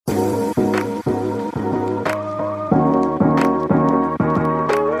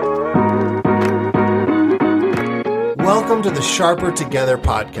Welcome to the Sharper Together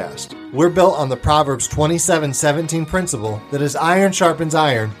podcast. We're built on the Proverbs 27:17 principle that as iron sharpens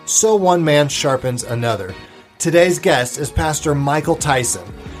iron, so one man sharpens another. Today's guest is Pastor Michael Tyson.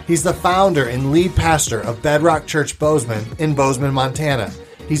 He's the founder and lead pastor of Bedrock Church Bozeman in Bozeman, Montana.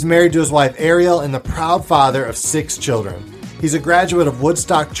 He's married to his wife Ariel and the proud father of 6 children. He's a graduate of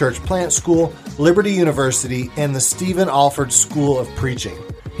Woodstock Church Plant School, Liberty University, and the Stephen Alford School of Preaching.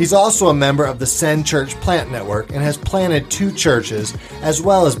 He's also a member of the Send Church Plant Network and has planted 2 churches, as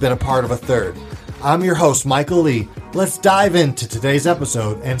well as been a part of a 3rd. I'm your host, Michael Lee. Let's dive into today's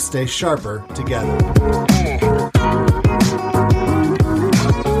episode and stay sharper together.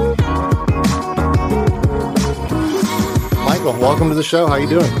 Michael, welcome to the show. How you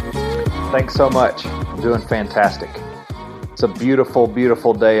doing? Thanks so much. I'm doing fantastic. It's a beautiful,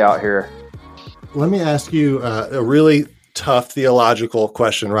 beautiful day out here. Let me ask you a really tough theological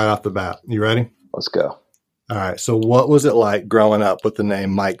question right off the bat. You ready? Let's go. All right. So what was it like growing up with the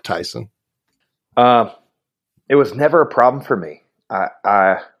name Mike Tyson? It was never a problem for me.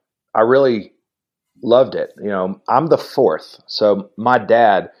 I really loved it. You know, I'm the 4th. So my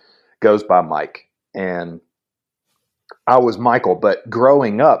dad goes by Mike and I was Michael, but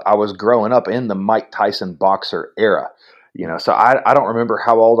growing up, I was growing up in the Mike Tyson boxer era, you know, so I don't remember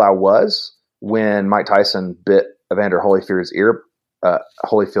how old I was when Mike Tyson bit Evander Holyfield's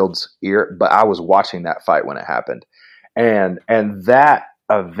ear, but I was watching that fight when it happened. And that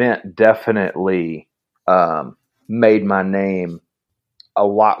event definitely made my name a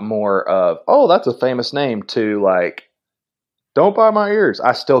lot more of, oh, that's a famous name, to like, don't bite my ears.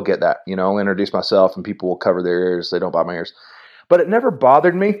 I still get that, you know, I'll introduce myself and people will cover their ears. They don't bite my ears, but it never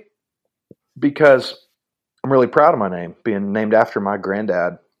bothered me because I'm really proud of my name being named after my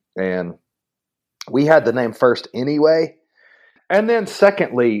granddad. And we had the name first anyway. And then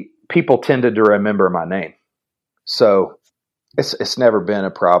secondly, people tended to remember my name. So it's never been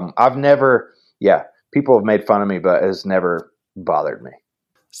a problem. People have made fun of me, but it's never bothered me.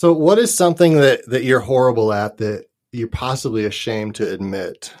 So what is something that you're horrible at that you're possibly ashamed to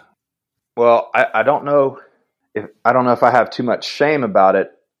admit? Well, I don't know if I have too much shame about it,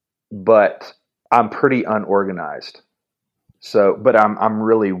 but I'm pretty unorganized. So, but I'm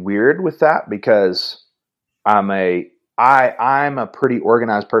really weird with that because I'm a pretty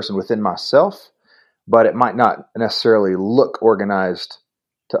organized person within myself, but it might not necessarily look organized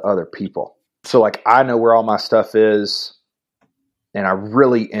to other people. So like I know where all my stuff is and I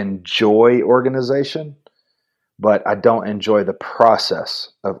really enjoy organization, but I don't enjoy the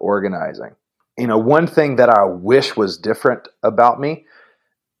process of organizing. You know, one thing that I wish was different about me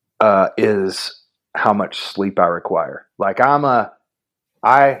is how much sleep I require. Like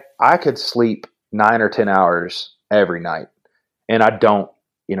I could sleep 9 or 10 hours every night, and I don't.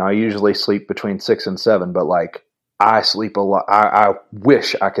 You know, I usually sleep between 6 and 7, but like I sleep a lot. I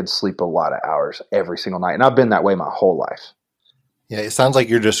wish I could sleep a lot of hours every single night, and I've been that way my whole life. Yeah, it sounds like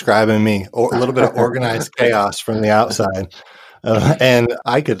you're describing me, or a little bit of organized chaos from the outside. And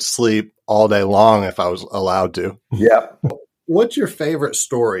I could sleep all day long if I was allowed to. Yeah. What's your favorite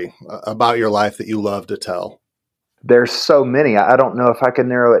story about your life that you love to tell? There's so many. I don't know if I can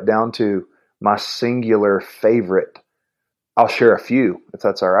narrow it down to my singular favorite. I'll share a few, if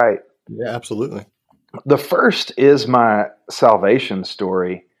that's all right. Yeah, absolutely. The first is my salvation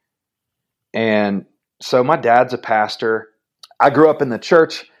story. And so my dad's a pastor. I grew up in the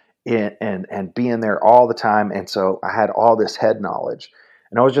church and being there all the time. And so I had all this head knowledge.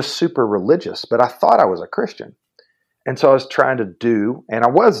 And I was just super religious, but I thought I was a Christian. And so I was trying to do, and I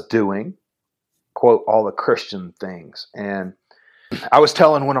was doing, quote, all the Christian things. And I was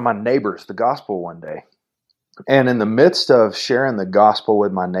telling one of my neighbors the gospel one day. And in the midst of sharing the gospel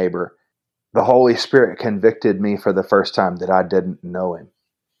with my neighbor, the Holy Spirit convicted me for the first time that I didn't know him.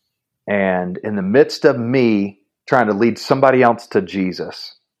 And in the midst of me trying to lead somebody else to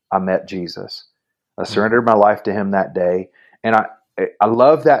Jesus, I met Jesus. I surrendered my life to him that day. And I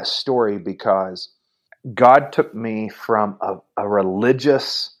love that story because God took me from a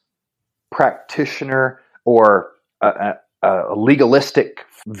religious practitioner or a legalistic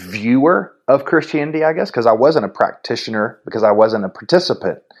viewer of Christianity, I guess, because I wasn't a practitioner, because I wasn't a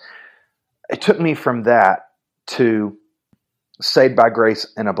participant. It took me from that to saved by grace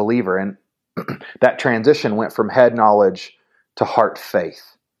and a believer. And that transition went from head knowledge to heart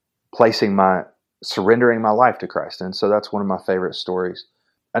faith, surrendering my life to Christ. And so that's one of my favorite stories.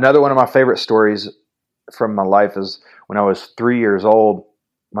 Another one of my favorite stories from my life is when I was 3 years old,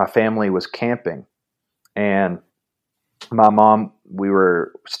 my family was camping and my mom, we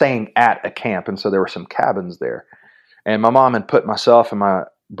were staying at a camp. And so there were some cabins there and my mom had put myself and my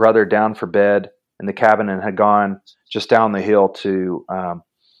brother down for bed in the cabin and had gone just down the hill to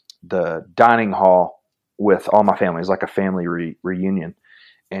the dining hall with all my family. It was like a family reunion.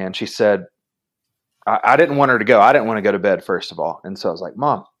 And she said, I didn't want her to go. I didn't want to go to bed, first of all. And so I was like,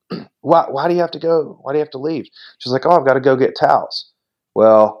 Mom, why do you have to go? Why do you have to leave? She's like, oh, I've got to go get towels.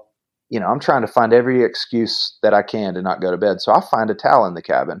 Well, I'm trying to find every excuse that I can to not go to bed. So I find a towel in the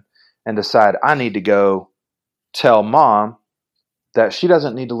cabin and decide I need to go tell Mom that she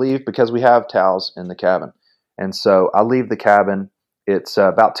doesn't need to leave because we have towels in the cabin. And so I leave the cabin. It's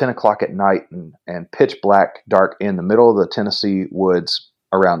about 10 o'clock at night and pitch black, dark in the middle of the Tennessee woods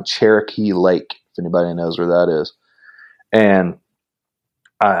around Cherokee Lake, if anybody knows where that is. And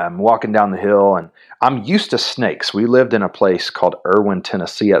I'm walking down the hill, and I'm used to snakes. We lived in a place called Irwin,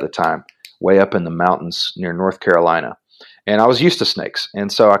 Tennessee at the time, way up in the mountains near North Carolina. And I was used to snakes.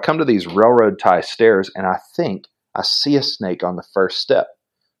 And so I come to these railroad tie stairs, and I think I see a snake on the first step.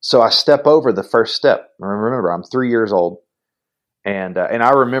 So I step over the first step. Remember, I'm 3 years old, and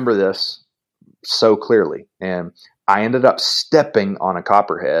I remember this so clearly. And I ended up stepping on a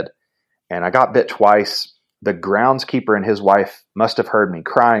copperhead, and I got bit twice. The groundskeeper and his wife must have heard me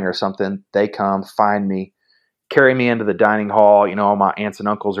crying or something. They come, find me, carry me into the dining hall. All my aunts and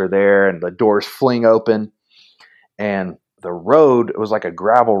uncles are there, and the doors fling open. And the road, it was like a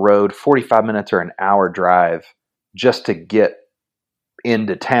gravel road, 45 minutes or an hour drive just to get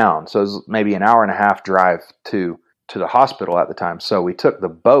into town. So it was maybe an hour and a half drive to the hospital at the time. So we took the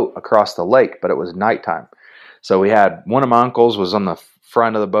boat across the lake, but it was nighttime. So we had one of my uncles was on the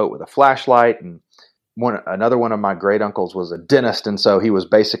front of the boat with a flashlight, and another one of my great uncles was a dentist, and so he was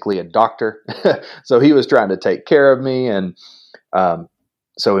basically a doctor. So he was trying to take care of me, and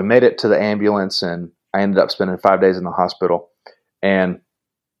so we made it to the ambulance, and I ended up spending 5 days in the hospital. And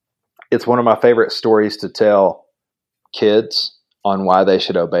it's one of my favorite stories to tell kids on why they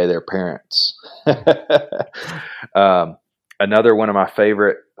should obey their parents. Another one of my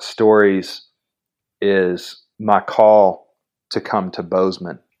favorite stories is my call to come to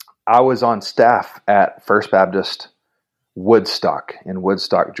Bozeman. I was on staff at First Baptist Woodstock in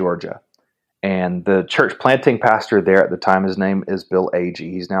Woodstock, Georgia. And the church planting pastor there at the time, his name is Bill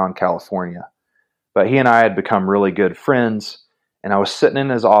Agee. He's now in California. But he and I had become really good friends. And I was sitting in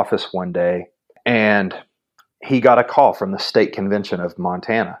his office one day, and he got a call from the state convention of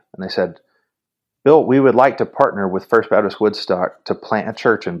Montana. And they said, Bill, we would like to partner with First Baptist Woodstock to plant a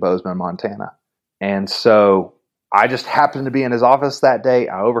church in Bozeman, Montana. And so I just happened to be in his office that day.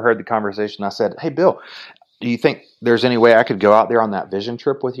 I overheard the conversation. I said, hey, Bill, do you think there's any way I could go out there on that vision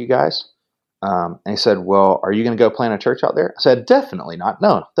trip with you guys? And he said, well, are you going to go plant a church out there? I said, definitely not.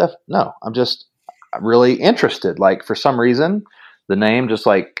 No. I'm just really interested. Like, for some reason, the name just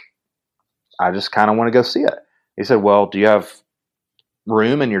I just kind of want to go see it. He said, well, do you have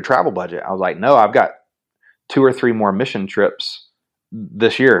room in your travel budget? I was like, no, I've got 2 or 3 more mission trips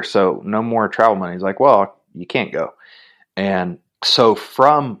this year, so no more travel money. He's like, well, you can't go. And so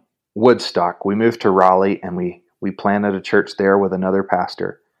from Woodstock, we moved to Raleigh, and we planted a church there with another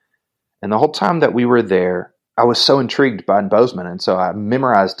pastor. And the whole time that we were there, I was so intrigued by Bozeman, and so I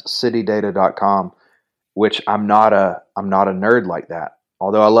memorized citydata.com, which I'm not a nerd like that,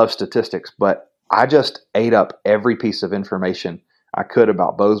 although I love statistics, but I just ate up every piece of information I could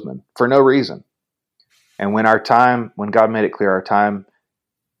about Bozeman for no reason. And when God made it clear our time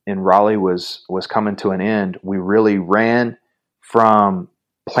in Raleigh was coming to an end, we really ran from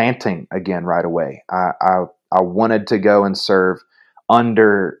planting again right away. I wanted to go and serve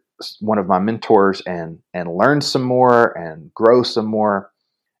under one of my mentors and learn some more and grow some more.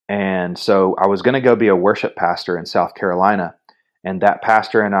 And so I was going to go be a worship pastor in South Carolina. And that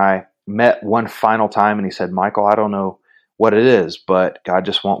pastor and I met one final time, and he said, Michael, I don't know what it is, but God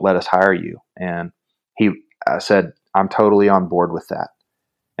just won't let us hire you. And he said, I'm totally on board with that.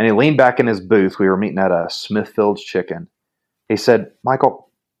 And he leaned back in his booth. We were meeting at a Smithfield's Chicken. He said, Michael,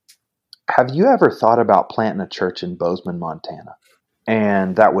 have you ever thought about planting a church in Bozeman, Montana?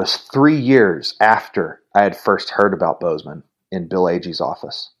 And that was 3 years after I had first heard about Bozeman in Bill Agee's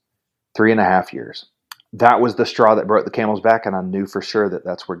office. 3.5 years. That was the straw that broke the camel's back, and I knew for sure that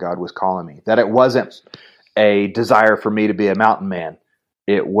that's where God was calling me. That it wasn't a desire for me to be a mountain man.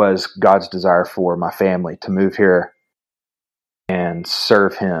 It was God's desire for my family to move here and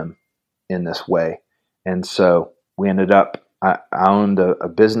serve Him in this way. And so we ended up, I owned a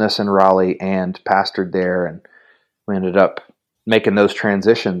business in Raleigh and pastored there, and we ended up making those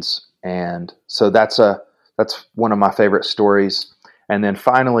transitions. And so that's one of my favorite stories. And then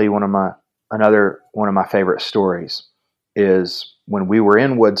finally, another one of my favorite stories is when we were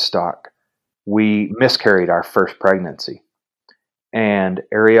in Woodstock, we miscarried our first pregnancy. And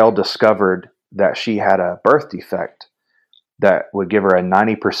Ariel discovered that she had a birth defect that would give her a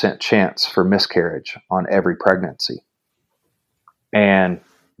 90% chance for miscarriage on every pregnancy. And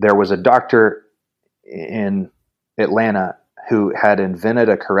there was a doctor in Atlanta who had invented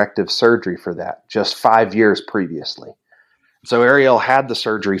a corrective surgery for that just 5 years previously. So Ariel had the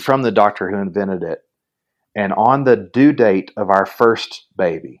surgery from the doctor who invented it. And on the due date of our first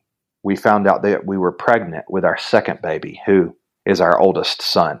baby, we found out that we were pregnant with our second baby, who is our oldest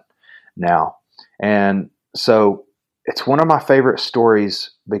son now. And so it's one of my favorite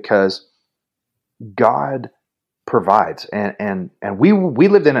stories because God provides. And we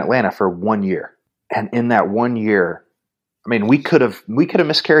lived in Atlanta for 1 year. And in that 1 year, I mean, we could have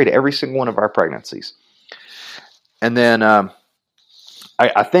miscarried every single one of our pregnancies. And then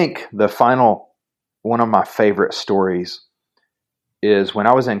I think the final one of my favorite stories is when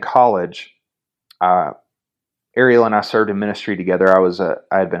I was in college. Ariel and I served in ministry together.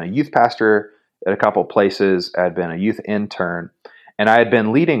 I had been a youth pastor at a couple places. I had been a youth intern, and I had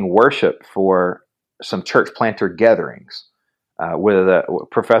been leading worship for some church planter gatherings with a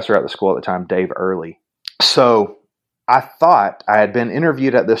professor at the school at the time, Dave Early. So I thought I had been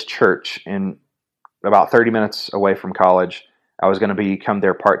interviewed at this church in about 30 minutes away from college. I was going to become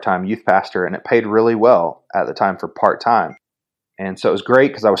their part-time youth pastor, and it paid really well at the time for part-time. And so it was great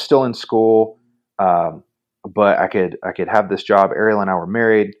because I was still in school, but I could have this job. Ariel and I were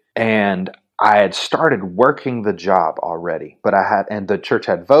married, and I had started working the job already. And the church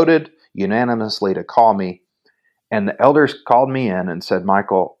had voted unanimously to call me, and the elders called me in and said,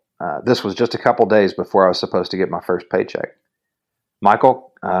 "Michael," this was just a couple days before I was supposed to get my first paycheck.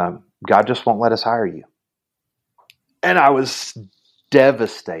 "Michael, God just won't let us hire you." And I was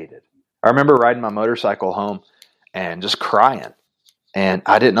devastated. I remember riding my motorcycle home and just crying. And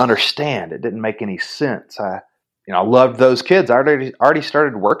I didn't understand. It didn't make any sense. I loved those kids. I already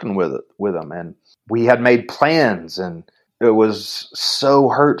started working with them, and we had made plans, and it was so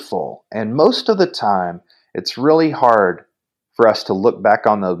hurtful. And most of the time, it's really hard for us to look back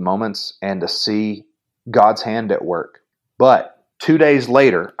on those moments and to see God's hand at work. But 2 days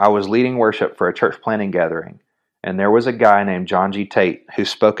later, I was leading worship for a church planting gathering, and there was a guy named John G. Tate who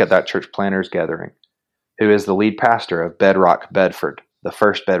spoke at that church planters gathering, who is the lead pastor of Bedrock, Bedford, the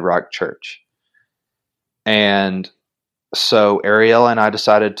first Bedrock church. And so Ariel and I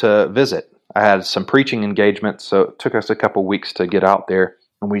decided to visit. I had some preaching engagements, so it took us a couple weeks to get out there.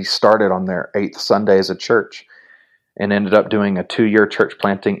 And we started on their 8th Sunday as a church and ended up doing a 2-year church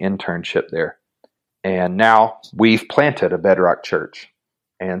planting internship there. And now we've planted a Bedrock church.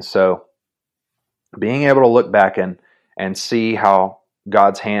 And so being able to look back and see how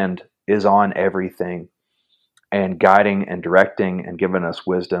God's hand is on everything and guiding and directing and giving us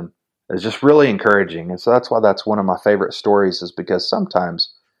wisdom is just really encouraging. And so that's why that's one of my favorite stories, is because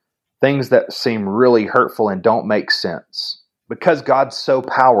sometimes things that seem really hurtful and don't make sense, because God's so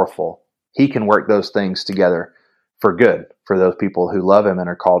powerful, He can work those things together for good for those people who love Him and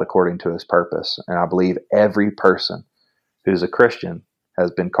are called according to His purpose. And I believe every person who's a Christian has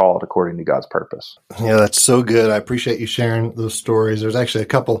been called according to God's purpose. Yeah, that's so good. I appreciate you sharing those stories. There's actually a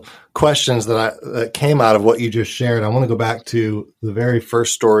couple questions that came out of what you just shared. I want to go back to the very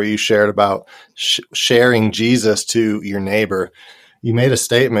first story you shared about sharing Jesus to your neighbor. You made a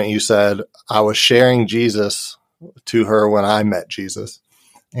statement. You said, "I was sharing Jesus to her when I met Jesus."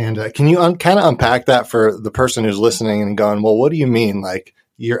 And can you kind of unpack that for the person who's listening and going, well, what do you mean? Like,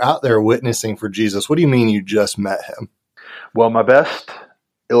 you're out there witnessing for Jesus. What do you mean you just met Him? Well, my best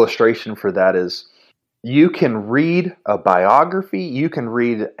illustration for that is, you can read a biography, you can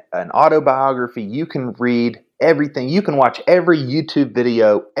read an autobiography, you can read everything, you can watch every YouTube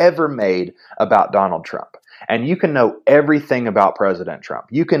video ever made about Donald Trump, and you can know everything about President Trump.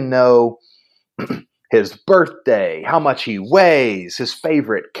 You can know his birthday, how much he weighs, his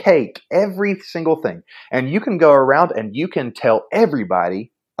favorite cake, every single thing. And you can go around and you can tell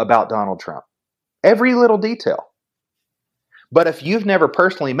everybody about Donald Trump, every little detail. But if you've never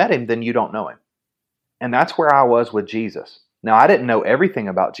personally met him, then you don't know him. And that's where I was with Jesus. Now, I didn't know everything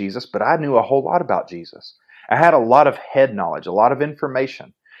about Jesus, but I knew a whole lot about Jesus. I had a lot of head knowledge, a lot of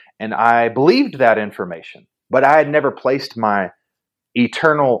information, and I believed that information, but I had never placed my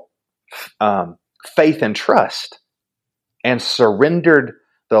eternal faith and trust and surrendered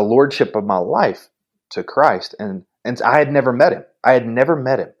the lordship of my life to Christ. And I had never met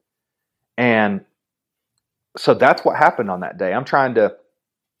him. And so that's what happened on that day. I'm trying to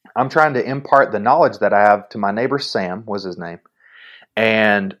impart the knowledge that I have to my neighbor. Sam was his name.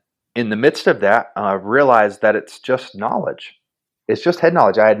 And in the midst of that, I realized that it's just knowledge. It's just head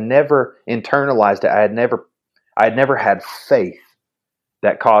knowledge. I had never internalized it. I had never had faith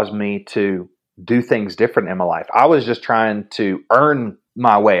that caused me to do things different in my life. I was just trying to earn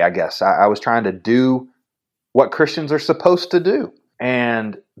my way, I guess. I was trying to do what Christians are supposed to do.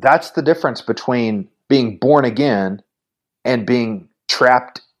 And that's the difference between being born again and being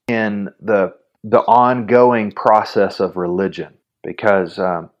trapped in the ongoing process of religion. Because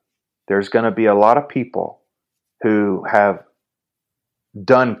there's going to be a lot of people who have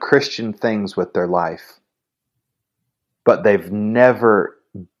done Christian things with their life, but they've never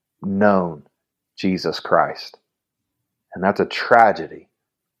known Jesus Christ. And that's a tragedy.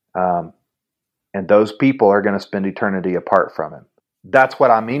 And those people are going to spend eternity apart from him. That's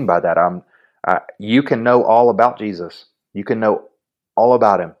what I mean by that. You can know all about Jesus. You can know all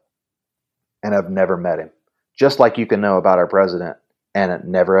about him and have never met him. Just like you can know about our president and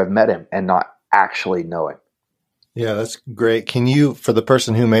never have met him and not actually know him. Yeah, that's great. Can you, for the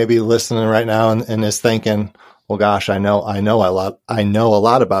person who may be listening right now and is thinking, well, gosh, I know a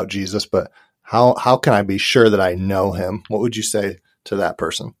lot about Jesus, but how can I be sure that I know him? What would you say to that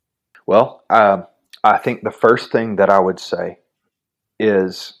person? Well, I think the first thing that I would say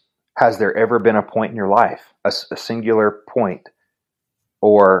is, has there ever been a point in your life, a singular point,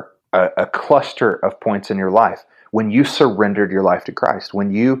 or a cluster of points in your life when you surrendered your life to Christ,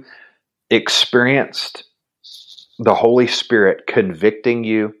 when you experienced the Holy Spirit convicting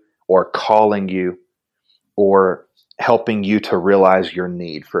you or calling you or helping you to realize your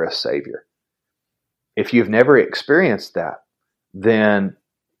need for a Savior? If you've never experienced that, then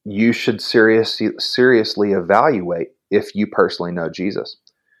you should seriously evaluate if you personally know Jesus.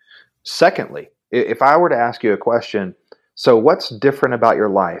 Secondly, if I were to ask you a question, so what's different about your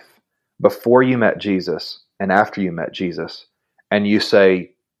life before you met Jesus and after you met Jesus, and you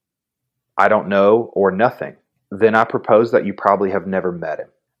say, I don't know or nothing, then I propose that you probably have never met him.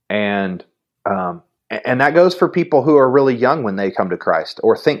 And that goes for people who are really young when they come to Christ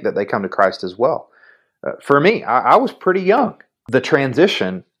or think that they come to Christ as well. For me, I was pretty young. The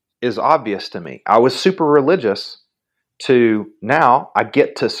transition is obvious to me. I was super religious to now I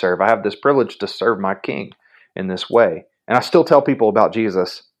get to serve. I have this privilege to serve my King in this way. And I still tell people about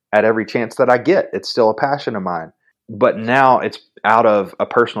Jesus at every chance that I get. It's still a passion of mine. But now it's out of a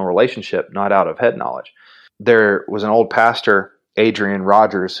personal relationship, not out of head knowledge. There was an old pastor, Adrian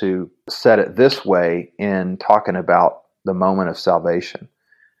Rogers, who said it this way in talking about the moment of salvation.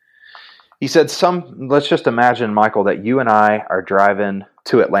 He said, let's just imagine, Michael, that you and I are driving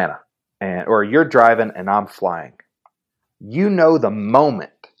to Atlanta, or you're driving and I'm flying. You know the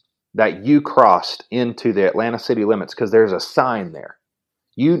moment that you crossed into the Atlanta city limits because there's a sign there.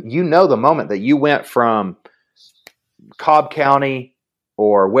 You know the moment that you went from Cobb County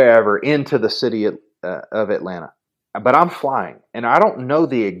or wherever into the city of Atlanta. But I'm flying, and I don't know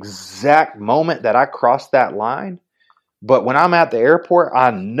the exact moment that I crossed that line. But when I'm at the airport,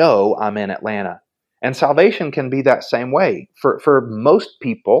 I know I'm in Atlanta. And salvation can be that same way. For most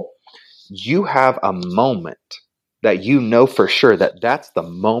people, you have a moment that you know for sure that that's the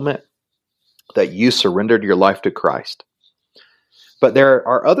moment that you surrendered your life to Christ. But there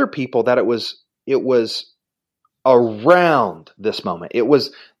are other people that it was around this moment. It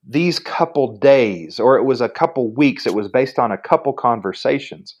was these couple days, or it was a couple weeks. It was based on a couple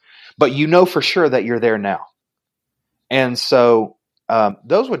conversations. But you know for sure that you're there now. And so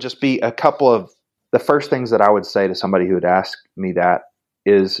those would just be a couple of the first things that I would say to somebody who would ask me that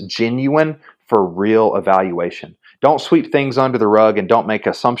is genuine for real evaluation. Don't sweep things under the rug and don't make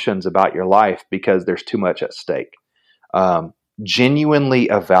assumptions about your life because there's too much at stake. Genuinely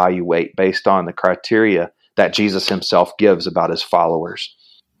evaluate based on the criteria that Jesus himself gives about his followers.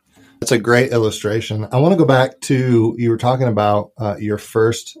 That's a great illustration. I want to go back to, you were talking about your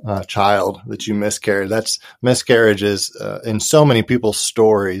first child that you miscarried. That's miscarriages in so many people's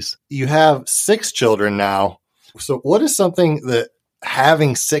stories. You have 6 children now. So what is something that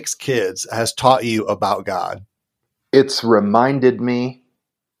having 6 kids has taught you about God? It's reminded me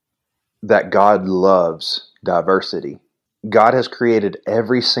that God loves diversity. God has created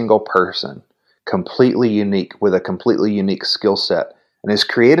every single person completely unique with a completely unique skill set, and has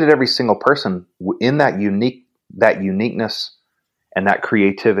created every single person in that uniqueness and that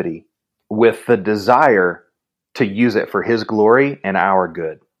creativity with the desire to use it for his glory and our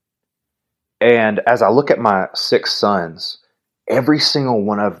good. And as I look at my 6 sons, every single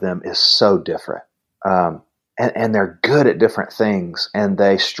one of them is so different. And they're good at different things, and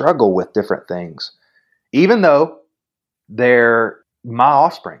they struggle with different things. Even though they're my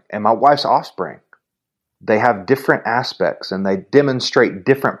offspring and my wife's offspring, they have different aspects, and they demonstrate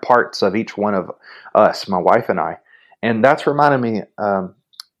different parts of each one of us, my wife and I. And that's reminded me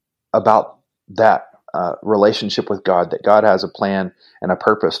about that relationship with God, that God has a plan and a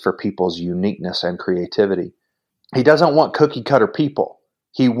purpose for people's uniqueness and creativity. He doesn't want cookie cutter people.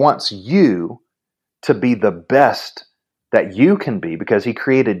 He wants you to be the best that you can be, because he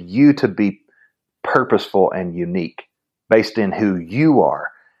created you to be purposeful and unique based in who you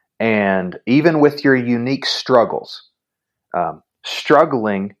are. And even with your unique struggles,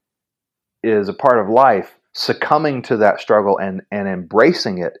 struggling is a part of life. Succumbing to that struggle and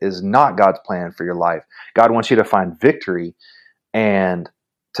embracing it is not God's plan for your life. God wants you to find victory and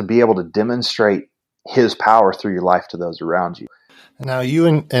to be able to demonstrate his power through your life to those around you. Now, you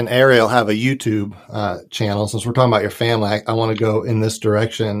and Ariel have a YouTube channel. Since we're talking about your family, I want to go in this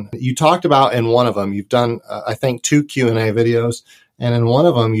direction. You talked about in one of them, you've done, I think, 2 Q&A videos. And in one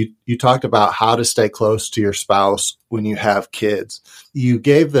of them, you talked about how to stay close to your spouse when you have kids. You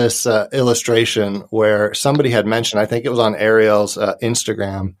gave this illustration where somebody had mentioned, I think it was on Ariel's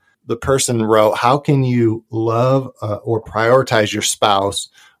Instagram, the person wrote, how can you love or prioritize your spouse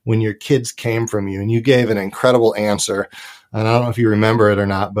when your kids came from you? And you gave an incredible answer. And I don't know if you remember it or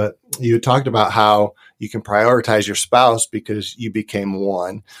not, but you talked about how you can prioritize your spouse because you became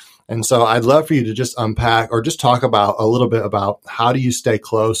one. And so I'd love for you to just unpack or just talk about a little bit about how do you stay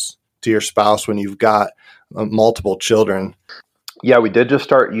close to your spouse when you've got multiple children? Yeah, we did just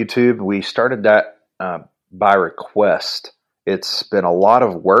start YouTube. We started that by request. It's been a lot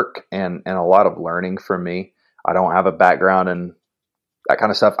of work and a lot of learning for me. I don't have a background in that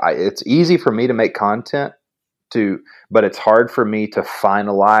kind of stuff. It's easy for me to make content, but it's hard for me to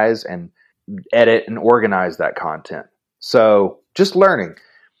finalize and edit and organize that content. So just learning.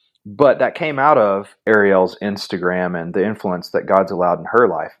 But that came out of Ariel's Instagram and the influence that God's allowed in her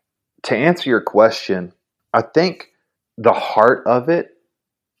life. To answer your question, I think the heart of it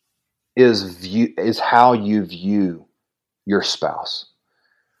is how you view your spouse.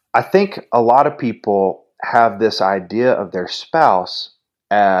 I think a lot of people have this idea of their spouse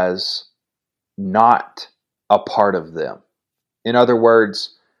as not a part of them. In other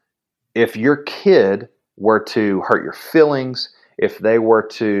words, if your kid were to hurt your feelings, if they were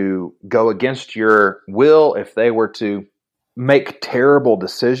to go against your will, if they were to make terrible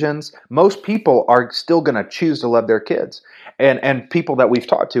decisions, most people are still going to choose to love their kids. And people that we've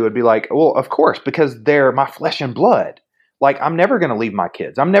talked to would be like, well, of course, because they're my flesh and blood. Like, I'm never going to leave my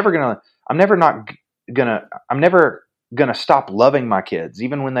kids. I'm never going to stop loving my kids,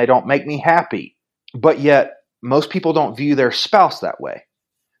 even when they don't make me happy. But yet, most people don't view their spouse that way.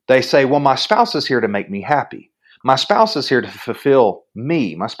 They say, well, my spouse is here to make me happy. My spouse is here to fulfill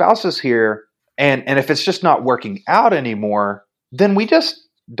me. My spouse is here. And if it's just not working out anymore, then we just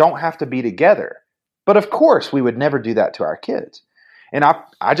don't have to be together. But of course, we would never do that to our kids. And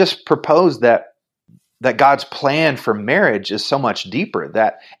I just propose that God's plan for marriage is so much deeper,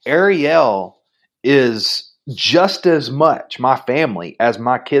 that Ariel is just as much my family as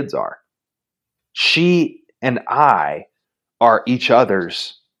my kids are. She and I are each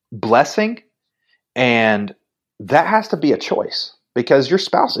other's blessing, and that has to be a choice, because your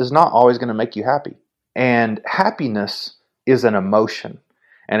spouse is not always going to make you happy. And happiness is an emotion.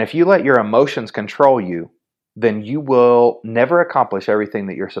 And if you let your emotions control you, then you will never accomplish everything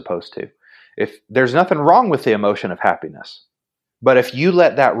that you're supposed to. If there's nothing wrong with the emotion of happiness, but if you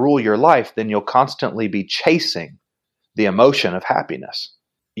let that rule your life, then you'll constantly be chasing the emotion of happiness.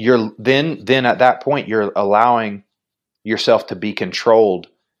 Then at that point, you're allowing yourself to be controlled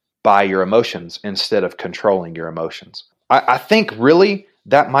by your emotions instead of controlling your emotions. I think really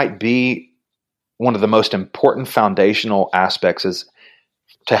that might be one of the most important foundational aspects is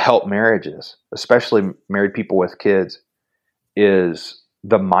to help marriages, especially married people with kids, is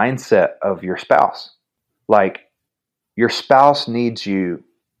the mindset of your spouse. Like, your spouse needs you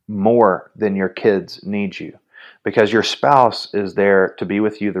more than your kids need you, because your spouse is there to be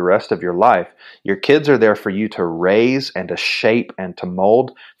with you the rest of your life. Your kids are there for you to raise and to shape and to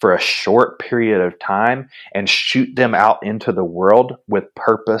mold for a short period of time and shoot them out into the world with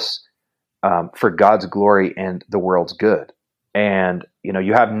purpose for God's glory and the world's good. And,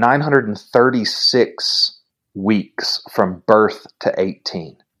 you have 936 weeks from birth to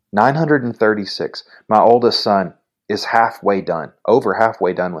 18. 936. My oldest son is over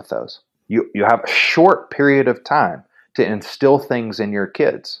halfway done with those. You have a short period of time to instill things in your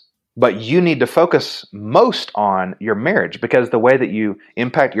kids, but you need to focus most on your marriage, because the way that you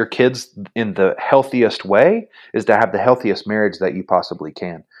impact your kids in the healthiest way is to have the healthiest marriage that you possibly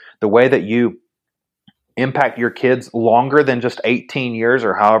can. The way that you impact your kids longer than just 18 years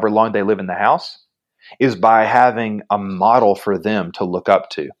or however long they live in the house is by having a model for them to look up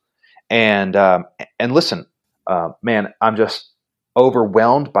to. And listen, man,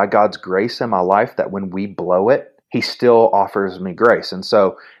 overwhelmed by God's grace in my life that when we blow it, He still offers me grace. And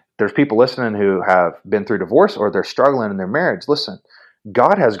so there's people listening who have been through divorce or they're struggling in their marriage. Listen,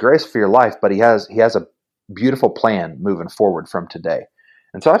 God has grace for your life, but He has a beautiful plan moving forward from today.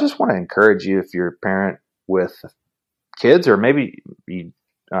 And so I just want to encourage you, if you're a parent with kids, or maybe you,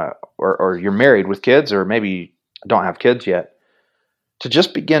 or you're married with kids, or maybe you don't have kids yet, to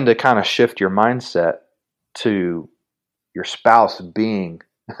just begin to kind of shift your mindset to your spouse being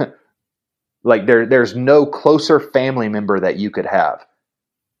like there's no closer family member that you could have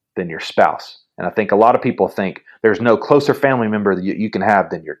than your spouse. And I think a lot of people think there's no closer family member that you can have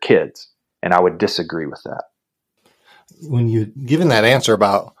than your kids. And I would disagree with that. When you're given that answer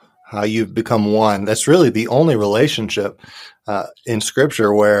about how you've become one, that's really the only relationship in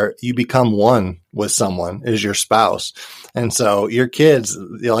Scripture where you become one with someone is your spouse. And so your kids,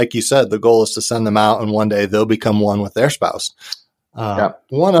 like you said, the goal is to send them out and one day they'll become one with their spouse.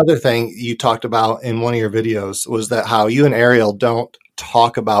 One other thing you talked about in one of your videos was that how you and Ariel don't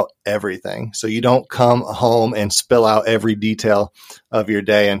talk about everything. So you don't come home and spill out every detail of your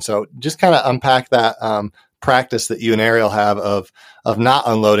day. And so just kind of unpack that practice that you and Ariel have of not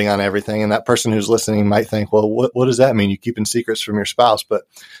unloading on everything. And that person who's listening might think, well, what does that mean? You keeping secrets from your spouse,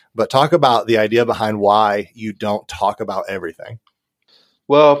 but talk about the idea behind why you don't talk about everything.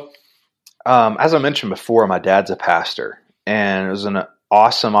 Well, as I mentioned before, my dad's a pastor, and it was an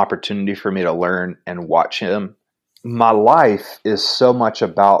awesome opportunity for me to learn and watch him. My life is so much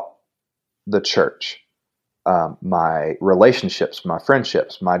about the church, my relationships, my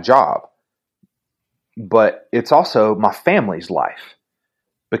friendships, my job, but it's also my family's life,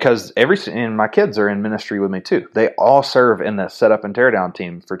 because and my kids are in ministry with me too. They all serve in the setup and teardown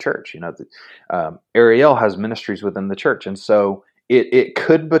team for church. Ariel has ministries within the church, and so it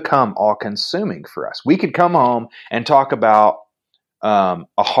could become all consuming for us. We could come home and talk about a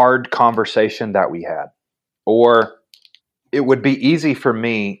hard conversation that we had, or it would be easy for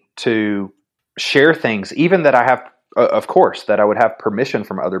me to share things, even that I have, of course, that I would have permission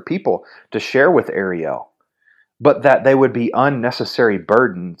from other people to share with Ariel, but that they would be unnecessary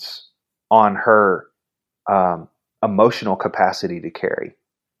burdens on her emotional capacity to carry,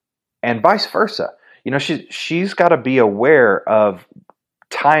 and vice versa. She's got to be aware of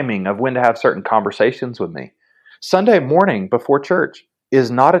timing of when to have certain conversations with me. Sunday morning before church is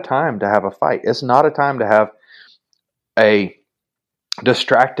not a time to have a fight. It's not a time to have a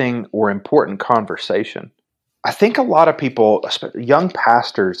distracting or important conversation. I think a lot of people, young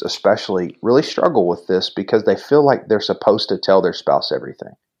pastors especially, really struggle with this because they feel like they're supposed to tell their spouse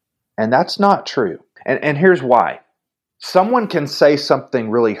everything. And that's not true. And here's why. Someone can say something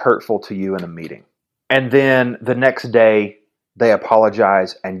really hurtful to you in a meeting, and then the next day they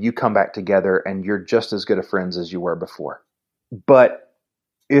apologize and you come back together and you're just as good of friends as you were before. But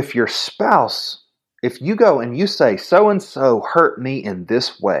if your spouse, if you go and you say, so-and-so hurt me in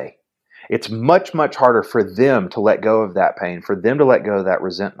this way, it's much, much harder for them to let go of that pain, for them to let go of that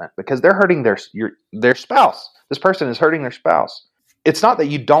resentment, because they're hurting their spouse. This person is hurting their spouse. It's not that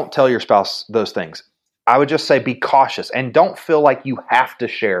you don't tell your spouse those things. I would just say be cautious and don't feel like you have to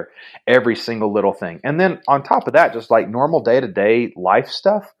share every single little thing. And then on top of that, just like normal day-to-day life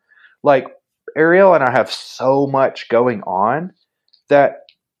stuff, like Ariel and I have so much going on that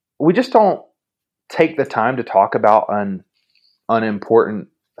we just don't take the time to talk about unimportant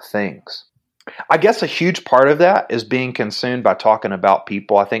things. I guess a huge part of that is being consumed by talking about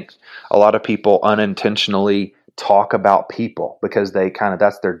people. I think a lot of people unintentionally talk about people because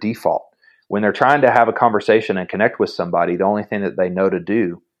that's their default. When they're trying to have a conversation and connect with somebody, the only thing that they know to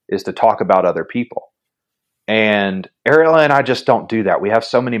do is to talk about other people. And Ariel and I just don't do that. We have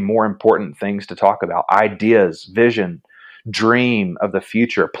so many more important things to talk about: ideas, vision, dream of the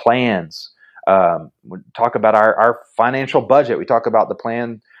future, plans. We talk about our financial budget. We talk about the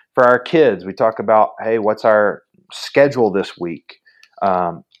plan for our kids. We talk about, hey, what's our schedule this week?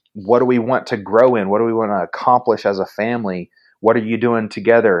 What do we want to grow in? What do we want to accomplish as a family? What are you doing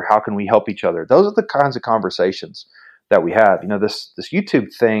together? How can we help each other? Those are the kinds of conversations that we have. This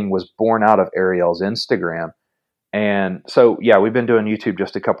YouTube thing was born out of Ariel's Instagram. And so, yeah, we've been doing YouTube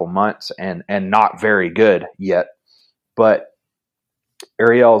just a couple months and not very good yet. But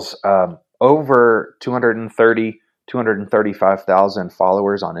Ariel's over 235,000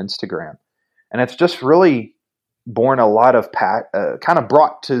 followers on Instagram. And it's just really born a lot of kind of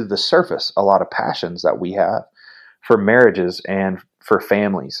brought to the surface a lot of passions that we have for marriages and for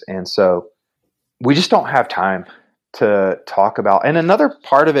families. And so we just don't have time to talk about. And another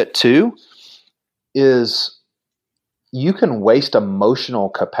part of it too is you can waste emotional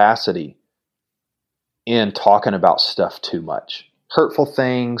capacity in talking about stuff too much. hurtful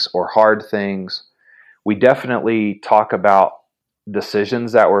things or hard things. We definitely talk about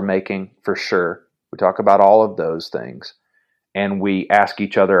decisions that we're making, for sure. We talk about all of those things, and we ask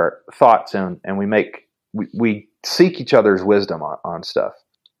each other thoughts, and we seek each other's wisdom on stuff.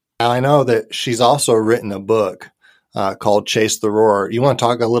 Now, I know that she's also written a book called Chase the Roar. You want to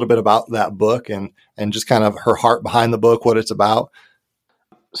talk a little bit about that book and just kind of her heart behind the book, what it's about?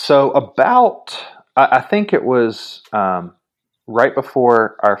 So I think it was right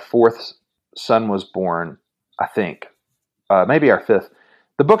before our fourth son was born, I think, maybe our fifth.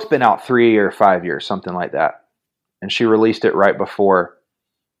 The book's been out 3 or 5 years, something like that. And she released it right before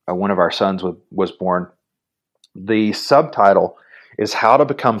one of our sons was born. The subtitle is How to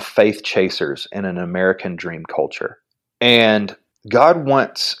Become Faith Chasers in an American Dream Culture. And God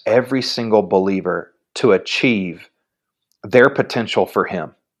wants every single believer to achieve their potential for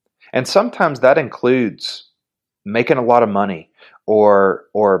Him. And sometimes that includes making a lot of money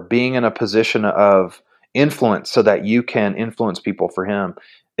or being in a position of influence so that you can influence people for Him,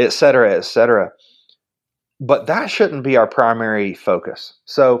 et cetera, et cetera. But that shouldn't be our primary focus.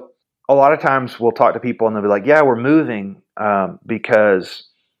 So a lot of times we'll talk to people and they'll be like, yeah, we're moving because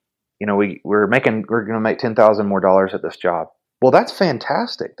we're going to make $10,000 more at this job. Well, that's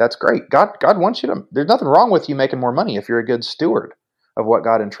fantastic. That's great. God wants you to, there's nothing wrong with you making more money if you're a good steward of what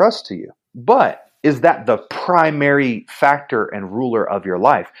God entrusts to you. But is that the primary factor and ruler of your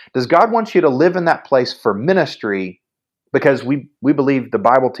life? Does God want you to live in that place for ministry? Because we believe the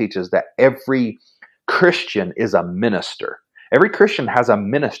Bible teaches that every Christian is a minister. Every Christian has a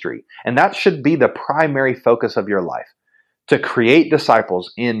ministry, and that should be the primary focus of your life, to create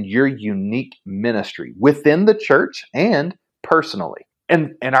disciples in your unique ministry within the church and personally.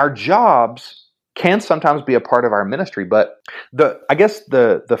 And our jobs can sometimes be a part of our ministry, but I guess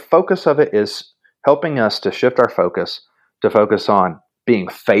the focus of it is helping us to shift our focus to focus on being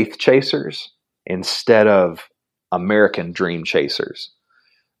faith chasers instead of American dream chasers.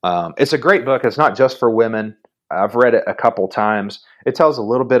 It's a great book. It's not just for women. I've read it a couple times. It tells a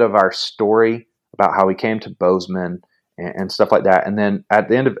little bit of our story about how we came to Bozeman and stuff like that. And then at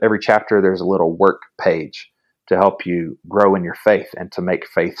the end of every chapter, there's a little work page to help you grow in your faith and to make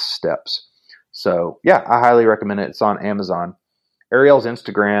faith steps. So yeah, I highly recommend it. It's on Amazon. Ariel's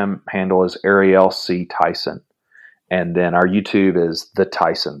Instagram handle is Ariel C. Tyson. And then our YouTube is The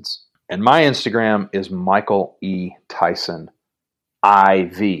Tysons. And my Instagram is Michael E. Tyson,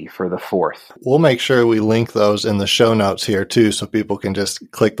 IV for the fourth. We'll make sure we link those in the show notes here too, so people can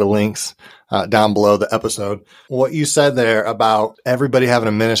just click the links down below the episode. What you said there about everybody having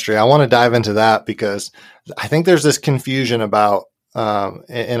a ministry, I want to dive into that because I think there's this confusion about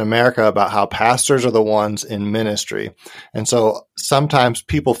in America about how pastors are the ones in ministry. And so sometimes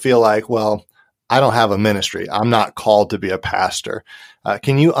people feel like, well, I don't have a ministry. I'm not called to be a pastor.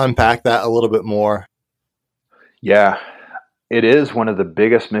 Can you unpack that a little bit more? Yeah, it is one of the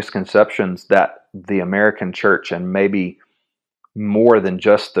biggest misconceptions that the American church, and maybe more than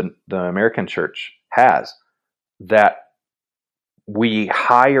just the American church, has, that we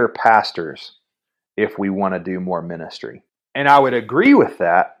hire pastors if we want to do more ministry. And I would agree with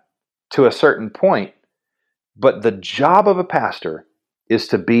that to a certain point, but the job of a pastor is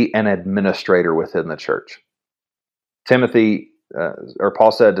to be an administrator within the church.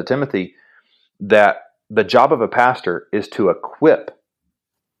 Paul said to Timothy that the job of a pastor is to equip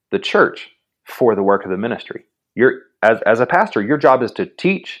the church for the work of the ministry. As a pastor, your job is to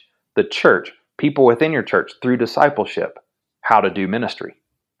teach the church, people within your church, through discipleship, how to do ministry.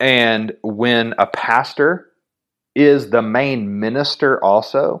 And when a pastor is the main minister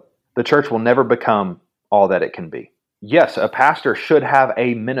also, the church will never become all that it can be. Yes, a pastor should have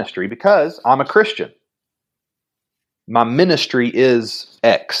a ministry because I'm a Christian. My ministry is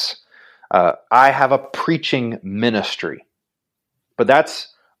X. I have a preaching ministry. But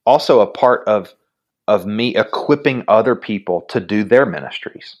that's also a part of me equipping other people to do their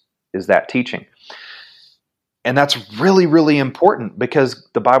ministries, is that teaching. And that's really, really important because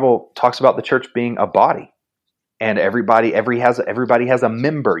the Bible talks about the church being a body. And everybody has a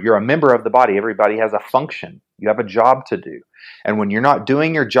member. You're a member of the body. Everybody has a function. You have a job to do. And when you're not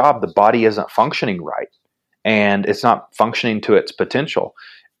doing your job, the body isn't functioning right. And it's not functioning to its potential.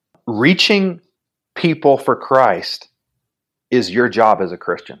 Reaching people for Christ is your job as a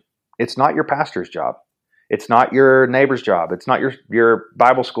Christian. It's not your pastor's job. It's not your neighbor's job. It's not your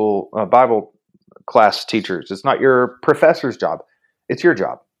Bible school, Bible class teachers. It's not your professor's job. It's your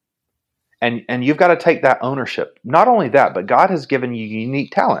job. And you've got to take that ownership. Not only that, but God has given you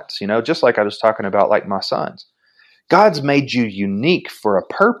unique talents, just like I was talking about, like my sons. God's made you unique for a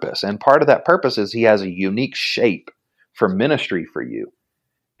purpose. And part of that purpose is He has a unique shape for ministry for you.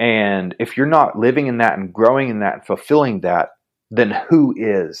 And if you're not living in that and growing in that and fulfilling that, then who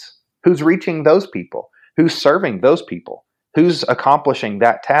is? Who's reaching those people? Who's serving those people? Who's accomplishing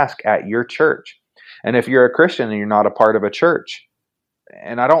that task at your church? And if you're a Christian and you're not a part of a church,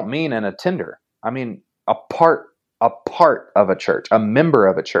 and I don't mean an attender, I mean a part of a church, a member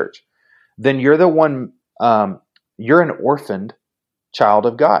of a church, then you're the one, you're an orphaned child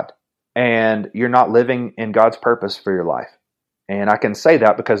of God, and you're not living in God's purpose for your life. And I can say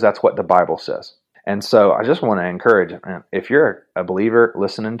that because that's what the Bible says. And so I just want to encourage, if you're a believer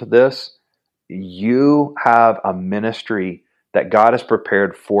listening to this, you have a ministry that God has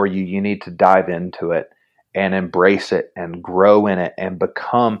prepared for you. You need to dive into it and embrace it and grow in it and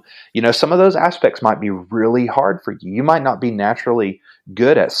become, some of those aspects might be really hard for you. You might not be naturally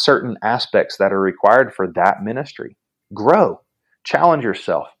good at certain aspects that are required for that ministry. Grow, challenge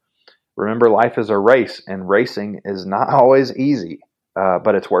yourself. Remember, life is a race, and racing is not always easy,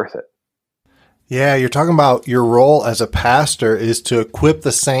 but it's worth it. Yeah, you're talking about your role as a pastor is to equip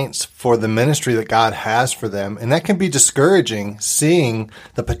the saints for the ministry that God has for them. And that can be discouraging, seeing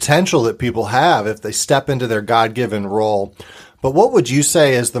the potential that people have if they step into their God-given role. But what would you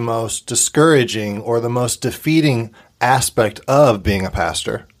say is the most discouraging or the most defeating aspect of being a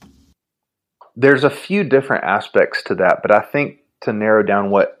pastor? There's a few different aspects to that, but I think to narrow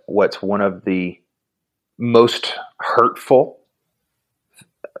down what's one of the most hurtful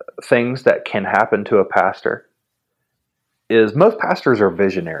things that can happen to a pastor is most pastors are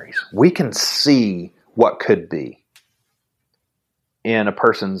visionaries. We can see what could be in a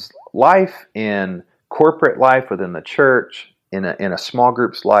person's life, in corporate life, within the church, in a small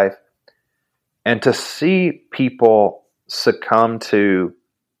group's life. And to see people succumb to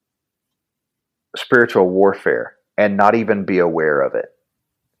spiritual warfare and not even be aware of it,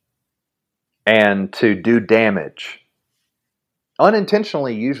 and to do damage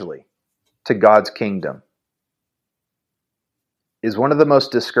unintentionally, usually, to God's kingdom, is one of the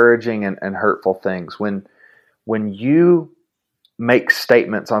most discouraging and hurtful things. When you make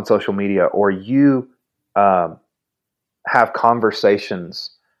statements on social media, or you have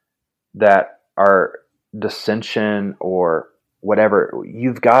conversations that are dissension or whatever,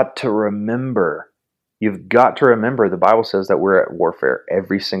 you've got to remember the Bible says that we're at warfare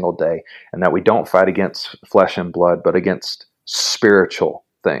every single day, and that we don't fight against flesh and blood, but against spiritual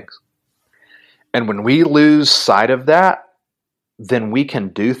things. And when we lose sight of that, then we can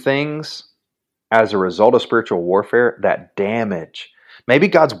do things as a result of spiritual warfare that damage. Maybe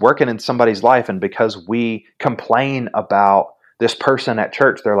God's working in somebody's life, and because we complain about this person at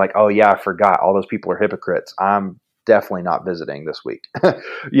church, they're like, oh yeah, I forgot, all those people are hypocrites. I'm definitely not visiting this week.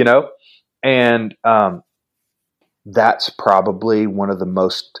 And that's probably one of the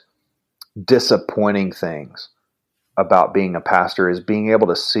most disappointing things about being a pastor, is being able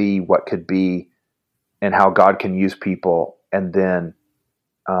to see what could be and how God can use people, and then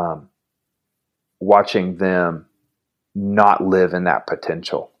watching them not live in that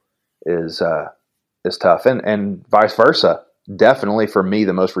potential is tough. And vice versa. Definitely for me,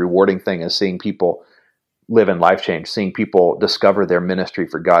 the most rewarding thing is seeing people live in life change, seeing people discover their ministry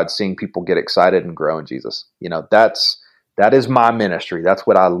for God, seeing people get excited and grow in Jesus. That is my ministry. That's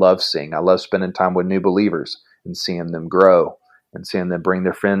what I love seeing. I love spending time with new believers and seeing them grow and seeing them bring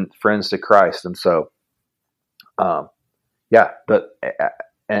their friends to Christ. And so, and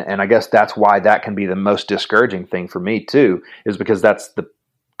I guess that's why that can be the most discouraging thing for me too, is because that's the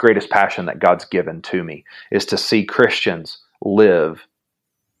greatest passion that God's given to me, is to see Christians live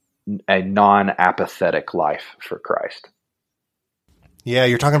a non-apathetic life for Christ. Yeah,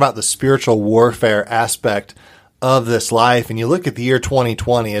 you're talking about the spiritual warfare aspect of this life, and you look at the year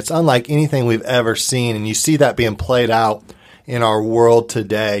 2020, it's unlike anything we've ever seen, and you see that being played out in our world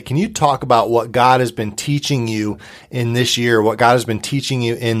today. Can you talk about what God has been teaching you in this year, what God has been teaching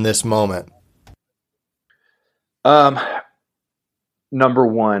you in this moment? Number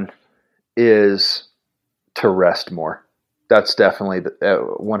one is to rest more. That's definitely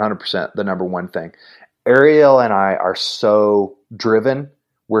 100% the number one thing. Ariel and I are so driven.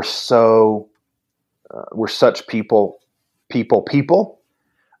 We're such people,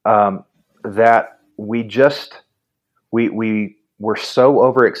 that we were so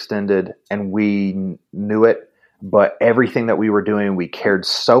overextended, and we knew it, but everything that we were doing, we cared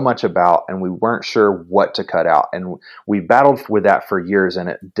so much about, and we weren't sure what to cut out. And we battled with that for years. And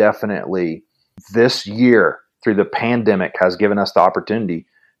it definitely, this year through the pandemic, has given us the opportunity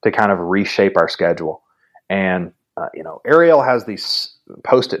to kind of reshape our schedule. And, Ariel has these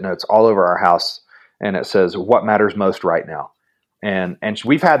Post-it notes all over our house, and it says, what matters most right now? And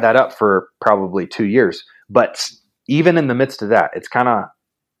we've had that up for probably 2 years, but even in the midst of that, it's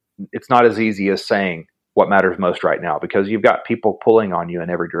not as easy as saying what matters most right now, because you've got people pulling on you in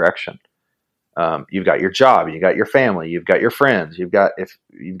every direction. You've got your job, you got your family, you've got your friends, you've got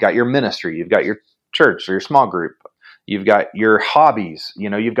your ministry, you've got your church or your small group, you've got your hobbies,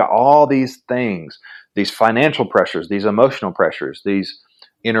 you've got all these things, these financial pressures, these emotional pressures, these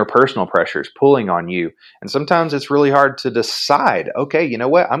interpersonal pressures pulling on you. And sometimes it's really hard to decide, okay, you know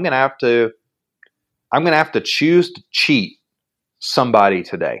what? I'm going to have to choose to cheat somebody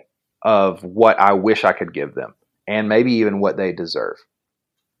today of what I wish I could give them, and maybe even what they deserve.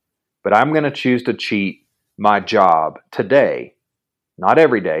 But I'm going to choose to cheat my job today, not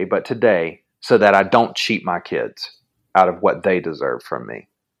every day, but today, so that I don't cheat my kids out of what they deserve from me.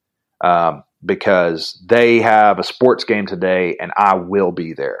 Because they have a sports game today and I will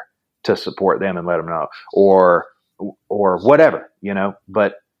be there to support them and let them know, or whatever,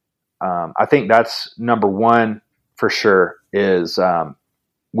 but, I think that's number one for sure is,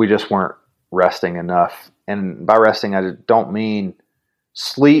 we just weren't resting enough. And by resting, I don't mean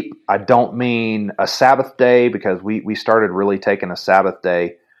sleep. I don't mean a Sabbath day, because we started really taking a Sabbath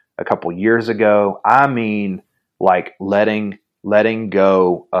day a couple years ago. I mean, like letting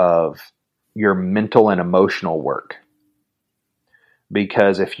go of your mental and emotional work.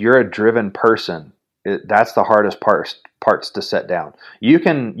 Because if you're a driven person, that's the hardest parts to set down. You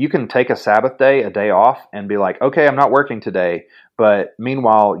can take a Sabbath day, a day off, and be like, okay, I'm not working today. But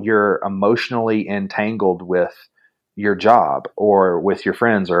meanwhile, you're emotionally entangled with your job or with your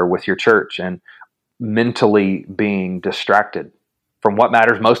friends or with your church, and mentally being distracted from what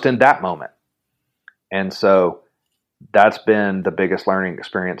matters most in that moment. And so that's been the biggest learning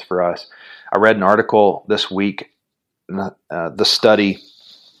experience for us. I read an article this week. The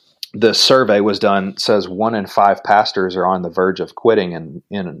survey was done, says 1 in 5 pastors are on the verge of quitting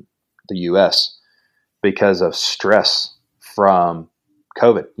in the U.S. because of stress from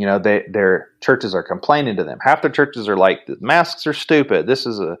COVID. Their churches are complaining to them. Half their churches are like, the masks are stupid, this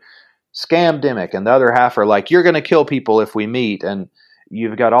is a scamdemic. And the other half are like, you're going to kill people if we meet. And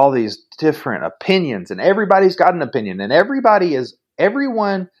you've got all these different opinions, and everybody's got an opinion, and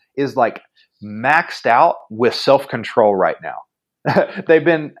everyone is like maxed out with self-control right now. They've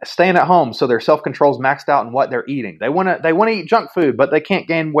been staying at home, so their self-control is maxed out in what they're eating. They want to eat junk food, but they can't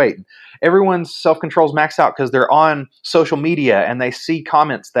gain weight. Everyone's self-control is maxed out because they're on social media and they see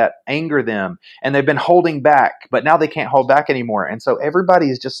comments that anger them, and they've been holding back, but now they can't hold back anymore. And so everybody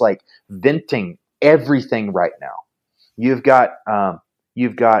is just like venting everything right now. You've got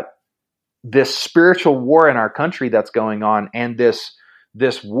this spiritual war in our country that's going on, and this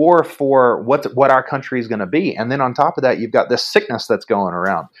war for what our country is going to be. And then on top of that, you've got this sickness that's going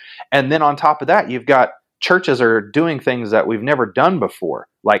around. And then on top of that, you've got churches are doing things that we've never done before,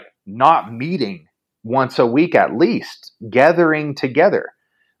 like not meeting once a week at least, gathering together.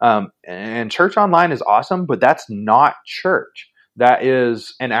 And church online is awesome, but that's not church. That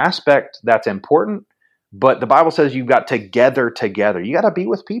is an aspect that's important, but the Bible says you've got to gather together. You got to be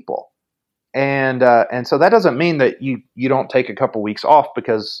with people. And so that doesn't mean that you don't take a couple weeks off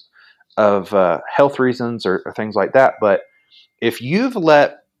because of health reasons or things like that. But if you've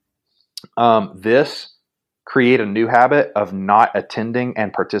let this create a new habit of not attending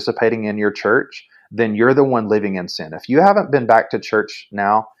and participating in your church, then you're the one living in sin. If you haven't been back to church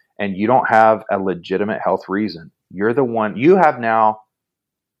now and you don't have a legitimate health reason, you have now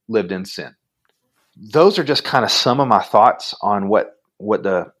lived in sin. Those are just kind of some of my thoughts on what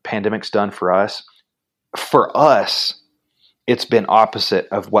the pandemic's done for us. For us, it's been opposite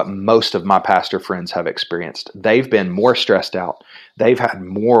of what most of my pastor friends have experienced. They've been more stressed out. They've had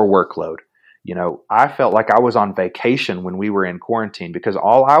more workload. I felt like I was on vacation when we were in quarantine because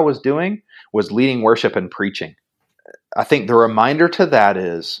all I was doing was leading worship and preaching. I think the reminder to that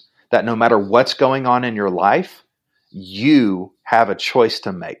is that no matter what's going on in your life, you have a choice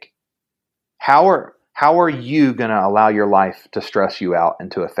to make. How are you going to allow your life to stress you out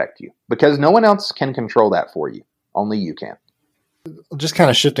and to affect you? Because no one else can control that for you. Only you can. Just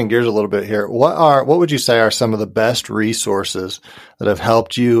kind of shifting gears a little bit here. What would you say are some of the best resources that have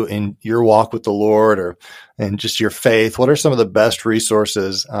helped you in your walk with the Lord and just your faith? What are some of the best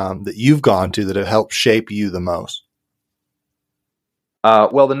resources that you've gone to that have helped shape you the most?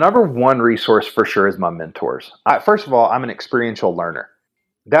 Well, the number one resource for sure is my mentors. First of all, I'm an experiential learner.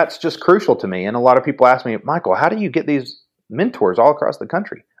 That's just crucial to me. And a lot of people ask me, Michael, how do you get these mentors all across the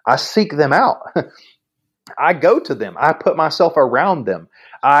country? I seek them out. I go to them. I put myself around them.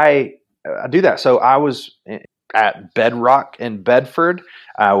 I do that. So I was at Bedrock in Bedford.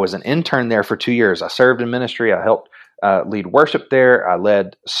 I was an intern there for 2 years. I served in ministry. I helped lead worship there. I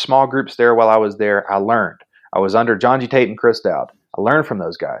led small groups there while I was there. I learned. I was under John G. Tate and Chris Dowd. I learned from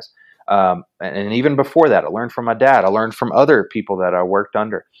those guys. And even before that, I learned from my dad. I learned from other people that I worked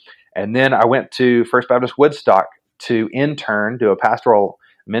under. And then I went to First Baptist Woodstock to intern, do a pastoral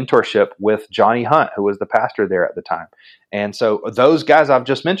mentorship with Johnny Hunt, who was the pastor there at the time. And so those guys I've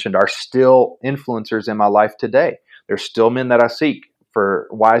just mentioned are still influencers in my life today. They're still men that I seek for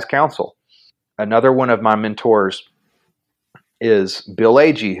wise counsel. Another one of my mentors is Bill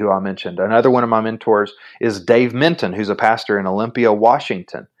Agee, who I mentioned. Another one of my mentors is Dave Minton, who's a pastor in Olympia,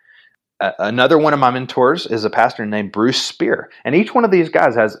 Washington. Another one of my mentors is a pastor named Bruce Spear. And each one of these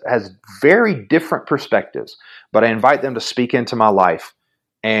guys has very different perspectives, but I invite them to speak into my life.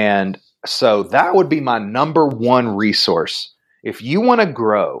 And so that would be my number one resource. If you want to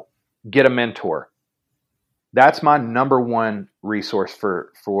grow, get a mentor. That's my number one resource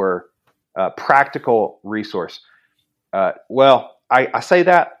for practical resource. I say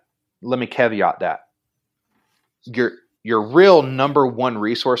that. Let me caveat that. Your real number one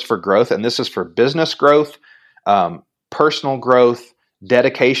resource for growth, and this is for business growth, personal growth,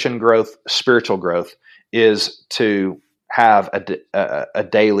 dedication growth, spiritual growth, is to have a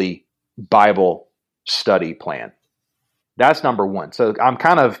daily Bible study plan. That's number one. So I'm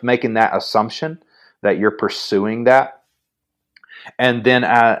kind of making that assumption that you're pursuing that. And then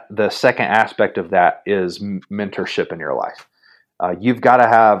the second aspect of that is mentorship in your life. You've got to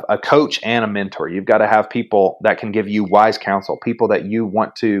have a coach and a mentor. You've got to have people that can give you wise counsel, people that you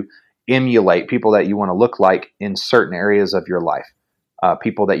want to emulate, people that you want to look like in certain areas of your life,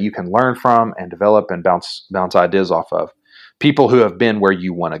 people that you can learn from and develop and bounce ideas off of, people who have been where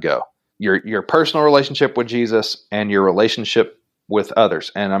you want to go. Your personal relationship with Jesus and your relationship with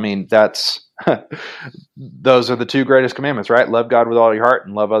others. And I mean, those are the two greatest commandments, right? Love God with all your heart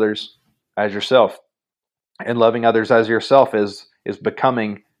and love others as yourself. And loving others as yourself is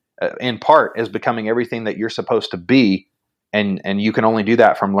becoming, in part, is becoming everything that you're supposed to be. And you can only do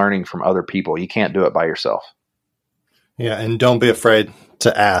that from learning from other people. You can't do it by yourself. Yeah, and don't be afraid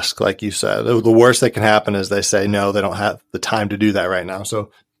to ask, like you said. The worst that can happen is they say, no, they don't have the time to do that right now.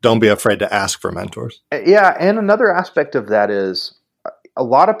 So don't be afraid to ask for mentors. Yeah, and another aspect of that is a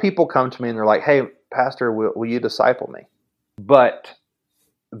lot of people come to me and they're like, hey, Pastor, will you disciple me? But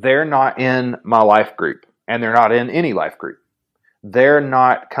they're not in my life group, and they're not in any life group. They're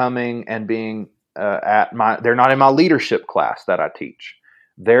not coming and being they're not in my leadership class that I teach.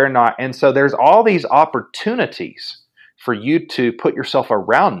 They're not. And so there's all these opportunities for you to put yourself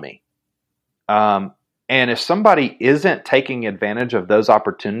around me. And if somebody isn't taking advantage of those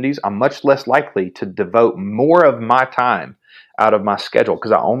opportunities, I'm much less likely to devote more of my time out of my schedule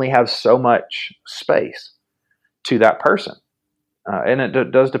because I only have so much space to that person. And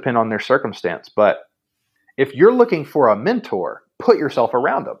it does depend on their circumstance. But if you're looking for a mentor, put yourself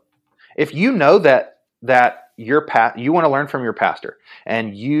around them. If you know that you want to learn from your pastor,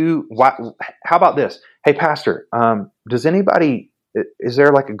 and how about this? Hey, pastor, is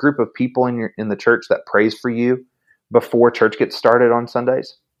there like a group of people in the church that prays for you before church gets started on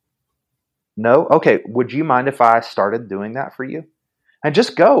Sundays? No? Okay. Would you mind if I started doing that for you? And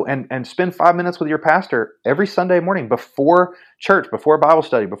just go and spend 5 minutes with your pastor every Sunday morning before church, before Bible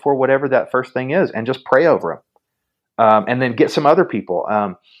study, before whatever that first thing is, and just pray over them. And then get some other people.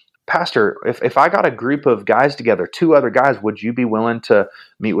 Pastor, if I got a group of guys together, 2 other guys, would you be willing to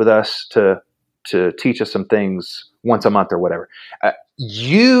meet with us to teach us some things once a month or whatever?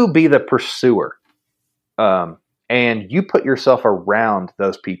 You be the pursuer, and you put yourself around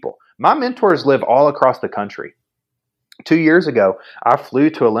those people. My mentors live all across the country. 2 years ago, I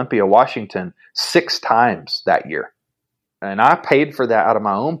flew to Olympia, Washington 6 times that year. And I paid for that out of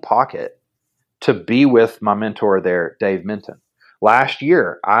my own pocket to be with my mentor there, Dave Minton. Last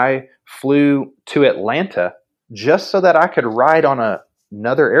year, I flew to Atlanta just so that I could ride on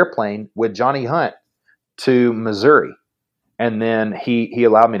another airplane with Johnny Hunt to Missouri. And then he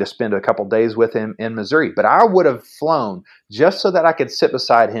allowed me to spend a couple days with him in Missouri. But I would have flown just so that I could sit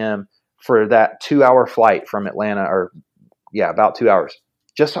beside him for that 2-hour flight from Atlanta, about 2 hours,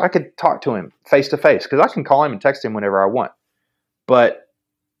 just so I could talk to him face to face, because I can call him and text him whenever I want. But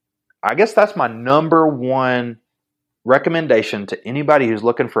I guess that's my number one recommendation to anybody who's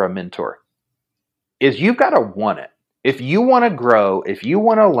looking for a mentor is you've got to want it. If you want to grow, if you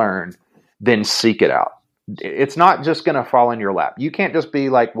want to learn, then seek it out. It's not just going to fall in your lap. You can't just be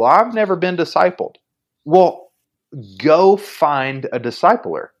like, well, I've never been discipled. Well, go find a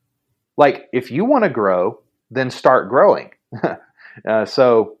discipler. Like, if you want to grow, then start growing.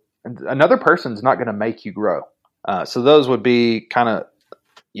 So another person's not going to make you grow. So those would be kind of,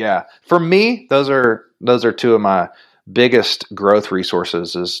 for me, those are 2 of my biggest growth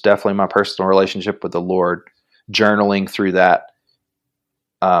resources. Is definitely my personal relationship with the Lord, journaling through that,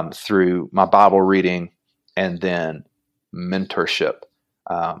 through my Bible reading, and then mentorship.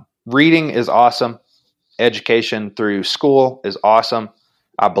 Reading is awesome. Education through school is awesome.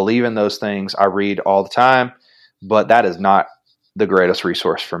 I believe in those things. I read all the time, but that is not the greatest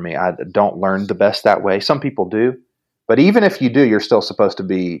resource for me. I don't learn the best that way. Some people do, but even if you do, you're still supposed to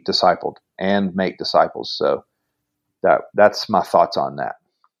be discipled and make disciples. So that's my thoughts on that.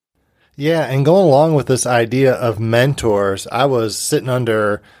 Yeah, and going along with this idea of mentors, I was sitting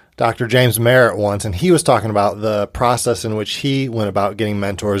under Dr. James Merritt once, and he was talking about the process in which he went about getting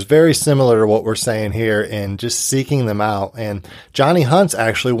mentors, very similar to what we're saying here in just seeking them out. And Johnny Hunt's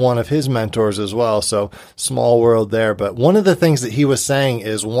actually one of his mentors as well, so small world there. But one of the things that he was saying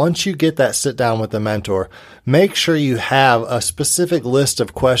is once you get that sit down with the mentor, make sure you have a specific list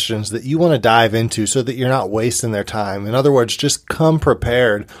of questions that you want to dive into so that you're not wasting their time. In other words, just come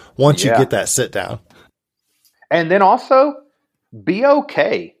prepared once you get that sit down. And then also be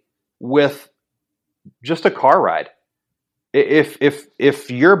okay with just a car ride.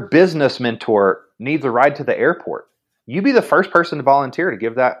 If your business mentor needs a ride to the airport, you be the first person to volunteer to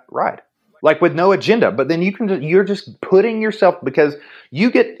give that ride, like with no agenda. But then you're just putting yourself, because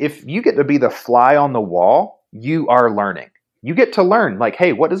if you get to be the fly on the wall, you are learning. You get to learn, like,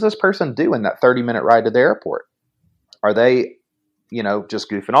 hey, what does this person do in that 30-minute ride to the airport? Are they, just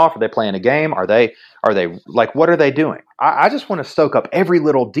goofing off? Are they playing a game? Are they like, what are they doing? I just want to soak up every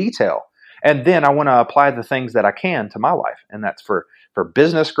little detail. And then I want to apply the things that I can to my life. And that's for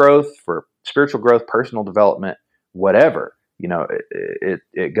business growth, for spiritual growth, personal development, whatever,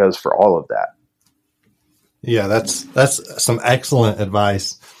 it goes for all of that. Yeah, that's some excellent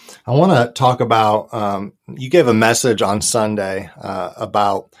advice. I want to talk about, you gave a message on Sunday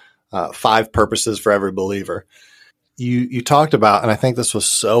about 5 purposes for every believer. You talked about, and I think this was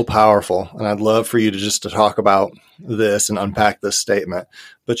so powerful, and I'd love for you to talk about this and unpack this statement.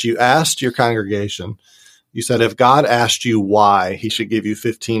 But you asked your congregation, you said, if God asked you why he should give you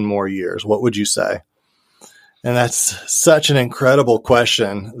 15 more years, what would you say? And that's such an incredible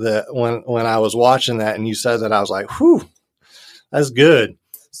question that when I was watching that and you said that, I was like, whew, that's good.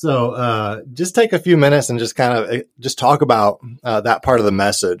 So just take a few minutes and just kind of just talk about that part of the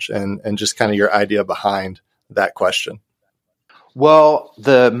message and just kind of your idea behind that question. Well,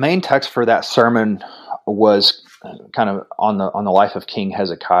 the main text for that sermon was kind of on the life of King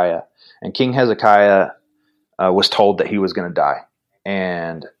Hezekiah. And King Hezekiah was told that he was going to die.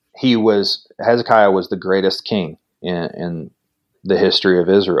 And Hezekiah was the greatest king in the history of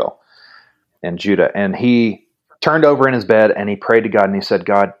Israel and Judah. And he turned over in his bed and he prayed to God, and he said,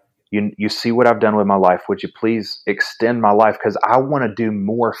 God, you see what I've done with my life. Would you please extend my life? Because I want to do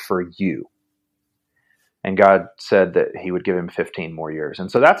more for you. And God said that he would give him 15 more years.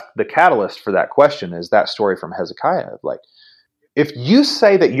 And so that's the catalyst for that question, is that story from Hezekiah. Like, if you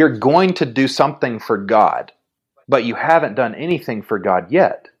say that you're going to do something for God, but you haven't done anything for God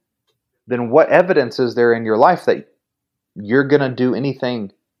yet, then what evidence is there in your life that you're going to do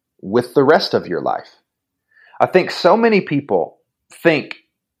anything with the rest of your life? I think so many people think,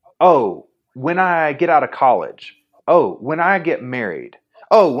 oh, when I get out of college, oh, when I get married,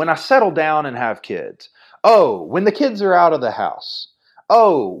 oh, when I settle down and have kids, oh, when the kids are out of the house,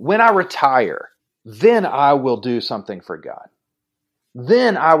 oh, when I retire, then I will do something for God.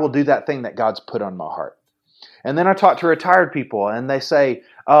 Then I will do that thing that God's put on my heart. And then I talk to retired people and they say,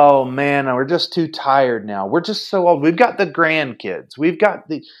 oh man, we're just too tired now. We're just so old. We've got the grandkids. We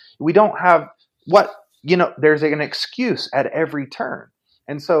don't have there's an excuse at every turn.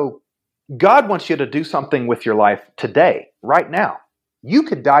 And so God wants you to do something with your life today, right now. You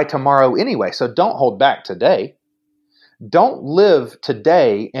could die tomorrow anyway, so don't hold back today. Don't live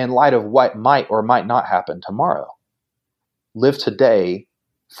today in light of what might or might not happen tomorrow. Live today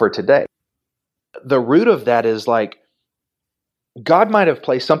for today. The root of that is like, God might have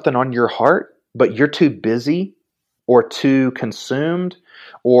placed something on your heart, but you're too busy or too consumed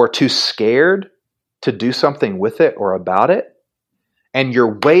or too scared to do something with it or about it. And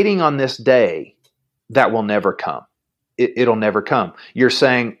you're waiting on this day that will never come. It'll never come. You're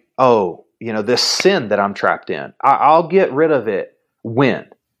saying, oh, this sin that I'm trapped in, I'll get rid of it when?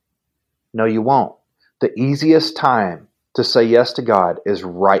 No, you won't. The easiest time to say yes to God is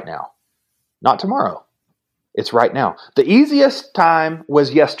right now, not tomorrow. It's right now. The easiest time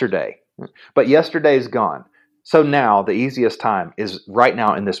was yesterday, but yesterday is gone. So now the easiest time is right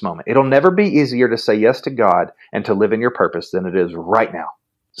now in this moment. It'll never be easier to say yes to God and to live in your purpose than it is right now.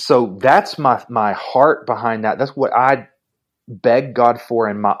 So that's my heart behind that. That's what I beg God for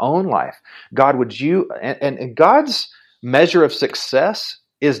in my own life. God, would you, and God's measure of success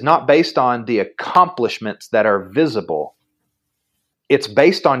is not based on the accomplishments that are visible. It's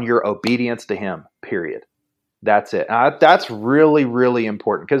based on your obedience to him, period. That's it. That's really, really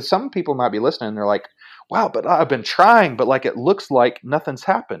important, because some people might be listening and they're like, wow, but I've been trying, but like it looks like nothing's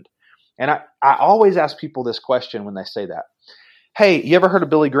happened. And I always ask people this question when they say that. Hey, you ever heard of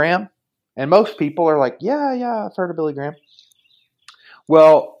Billy Graham? And most people are like, yeah, I've heard of Billy Graham.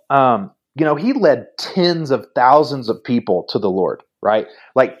 Well, he led tens of thousands of people to the Lord, right?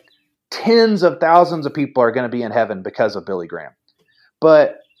 Like tens of thousands of people are going to be in heaven because of Billy Graham.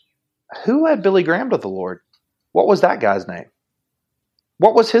 But who led Billy Graham to the Lord? What was that guy's name?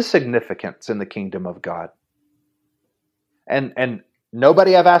 What was his significance in the kingdom of God? And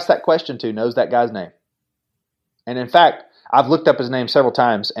nobody I've asked that question to knows that guy's name. And in fact, I've looked up his name several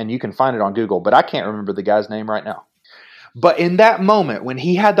times, and you can find it on Google, but I can't remember the guy's name right now. But in that moment, when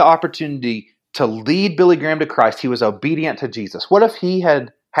he had the opportunity to lead Billy Graham to Christ, he was obedient to Jesus. What if he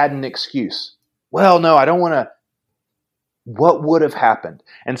had an excuse? Well, no, I don't want to. What would have happened?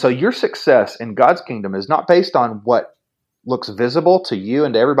 And so your success in God's kingdom is not based on what looks visible to you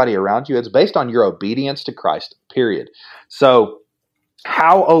and to everybody around you. It's based on your obedience to Christ, period. So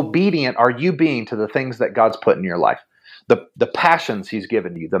how obedient are you being to the things that God's put in your life? The passions he's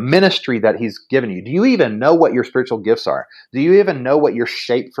given you, the ministry that he's given you. Do you even know what your spiritual gifts are? Do you even know what your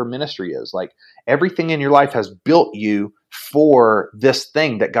shape for ministry is? Like everything in your life has built you for this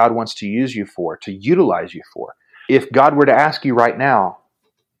thing that God wants to use you for, to utilize you for. If God were to ask you right now,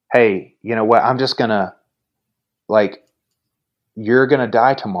 hey, you know what? I'm just going to, you're going to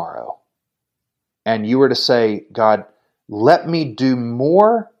die tomorrow. And you were to say, God, let me do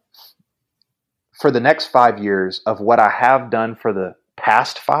more for the next 5 years of what I have done for the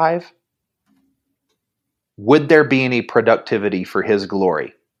past 5. Would there be any productivity for his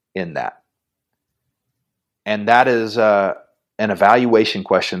glory in that? And that is an evaluation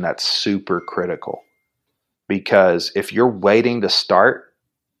question that's super critical. Because if you're waiting to start,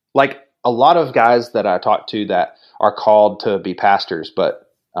 like a lot of guys that I talk to that are called to be pastors, but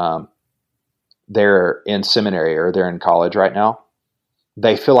they're in seminary or they're in college right now,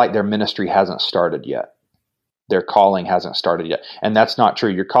 they feel like their ministry hasn't started yet. Their calling hasn't started yet. And that's not true.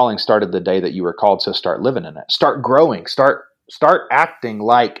 Your calling started the day that you were called, so start living in it. Start growing. Start acting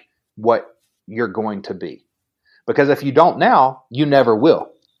like what you're going to be. Because if you don't now, you never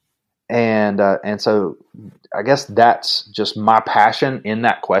will. And so I guess that's just my passion in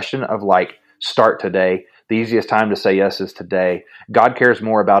that question of start today. The easiest time to say yes is today. God cares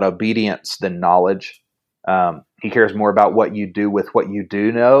more about obedience than knowledge. He cares more about what you do with what you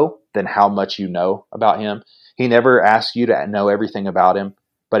do know than how much you know about him. He never asks you to know everything about him,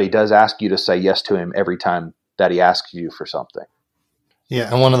 but he does ask you to say yes to him every time that he asks you for something. Yeah,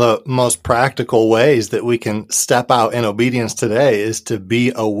 and one of the most practical ways that we can step out in obedience today is to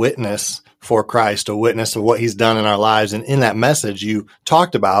be a witness for Christ, a witness of what he's done in our lives. And in that message, you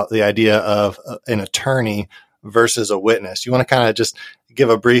talked about the idea of an attorney versus a witness. You want to kind of just give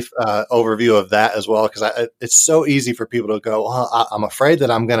a brief overview of that as well? Because it's so easy for people to go, well, I'm afraid that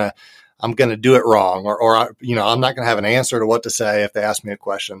I'm going to do it wrong, or I'm not going to have an answer to what to say if they ask me a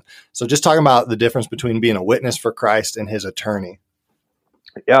question. So just talking about the difference between being a witness for Christ and his attorney.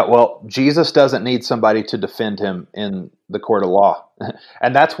 Yeah, well, Jesus doesn't need somebody to defend him in the court of law.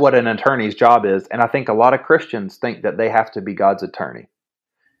 And that's what an attorney's job is. And I think a lot of Christians think that they have to be God's attorney.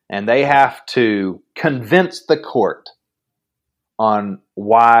 And they have to convince the court on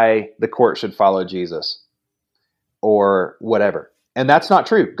why the court should follow Jesus or whatever. And that's not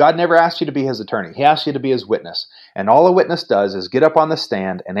true. God never asked you to be his attorney. He asked you to be his witness. And all a witness does is get up on the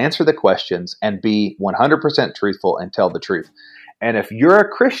stand and answer the questions and be 100% truthful and tell the truth. And if you're a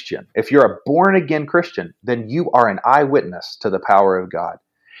Christian, if you're a born-again Christian, then you are an eyewitness to the power of God.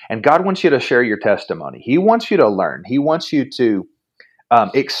 And God wants you to share your testimony. He wants you to learn. He wants you to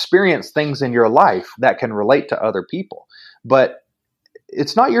experience things in your life that can relate to other people. But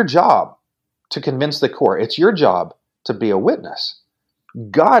it's not your job to convince the court. It's your job to be a witness.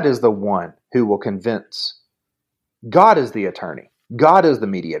 God is the one who will convince. God is the attorney. God is the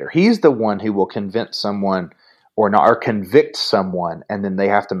mediator. He's the one who will convince someone or not, or convict someone, and then they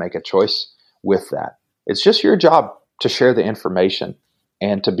have to make a choice with that. It's just your job to share the information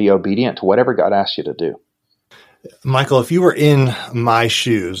and to be obedient to whatever God asks you to do. Michael, if you were in my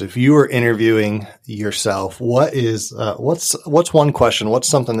shoes, if you were interviewing yourself, what's one question? What's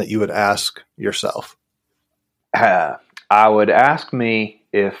something that you would ask yourself? I would ask me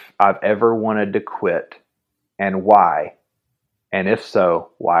if I've ever wanted to quit and why, and if so,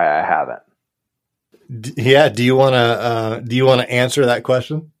 why I haven't. Yeah. Do you want to answer that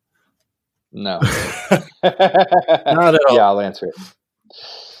question? No. Not at all. Yeah, I'll answer it.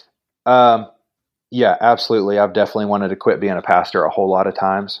 Yeah, absolutely. I've definitely wanted to quit being a pastor a whole lot of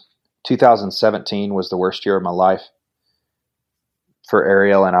times. 2017 was the worst year of my life for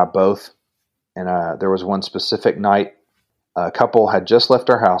Ariel and I both. And there was one specific night, a couple had just left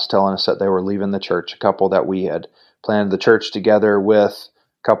our house telling us that they were leaving the church, a couple that we had planned the church together with,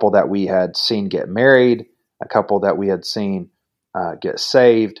 a couple that we had seen get married, a couple that we had seen get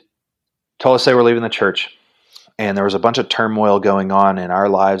saved, told us they were leaving the church. And there was a bunch of turmoil going on in our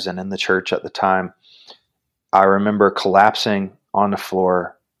lives and in the church at the time. I remember collapsing on the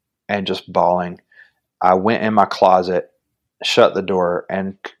floor and just bawling. I went in my closet, shut the door,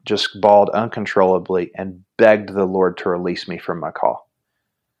 and just bawled uncontrollably and begged the Lord to release me from my call.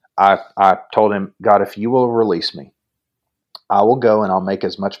 I told him, God, if you will release me, I will go and I'll make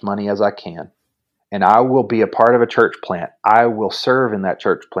as much money as I can. And I will be a part of a church plant. I will serve in that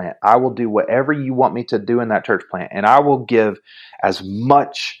church plant. I will do whatever you want me to do in that church plant. And I will give as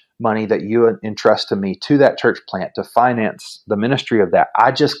much money that you entrust to me to that church plant to finance the ministry of that.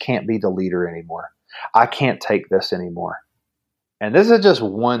 I just can't be the leader anymore. I can't take this anymore. And this is just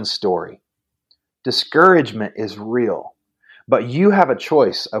one story. Discouragement is real, but you have a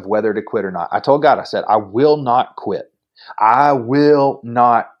choice of whether to quit or not. I told God, I said, I will not quit. I will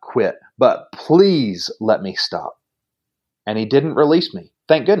not quit, but please let me stop. And he didn't release me.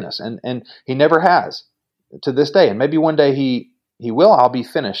 Thank goodness. And he never has to this day. And maybe one day he will, I'll be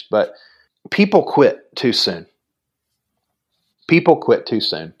finished, but people quit too soon. People quit too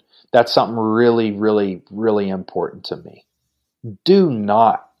soon. That's something really, really, really important to me. Do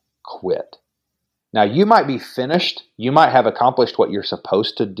not quit. Now, you might be finished. You might have accomplished what you're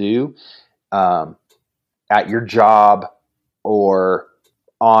supposed to do at your job or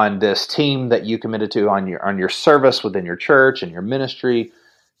on this team that you committed to on your service within your church and your ministry.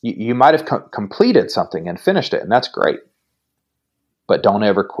 You might have completed something and finished it, and that's great. But don't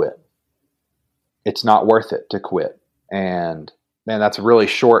ever quit. It's not worth it to quit. And man, that's a really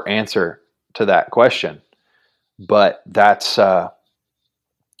short answer to that question. But that's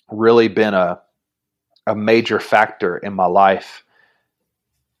really been a major factor in my life.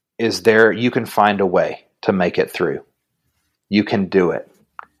 Is there, you can find a way to make it through. You can do it.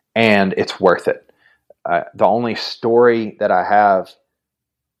 And it's worth it. The only story that I have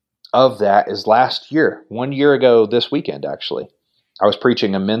of that is last year, 1 year ago this weekend, actually. I was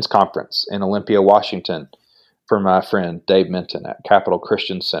preaching a men's conference in Olympia, Washington for my friend Dave Minton at Capital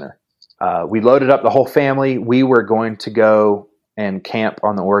Christian Center. We loaded up the whole family. We were going to go and camp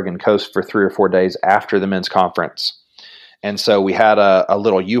on the Oregon coast for 3 or 4 days after the men's conference. And so we had a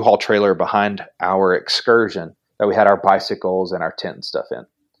little U-Haul trailer behind our excursion that we had our bicycles and our tent and stuff in.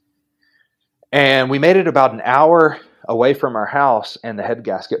 And we made it about an hour away from our house, and the head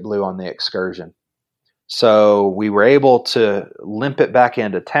gasket blew on the excursion. So we were able to limp it back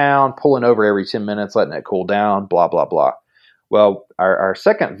into town, pulling over every 10 minutes, letting it cool down, blah, blah, blah. Well, our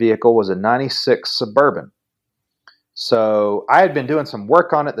second vehicle was a 96 Suburban. So I had been doing some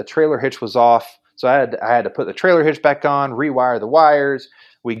work on it. The trailer hitch was off. So I had to put the trailer hitch back on, rewire the wires.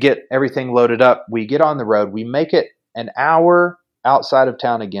 We get everything loaded up. We get on the road. We make it an hour outside of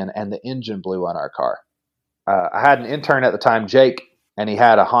town again, and the engine blew on our car. I had an intern at the time, Jake, and he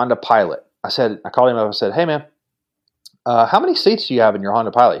had a Honda Pilot. I called him up and said, hey, man, how many seats do you have in your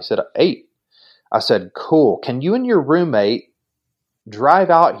Honda Pilot? He said, 8. I said, cool. Can you and your roommate drive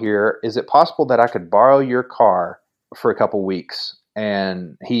out here? Is it possible that I could borrow your car for a couple weeks?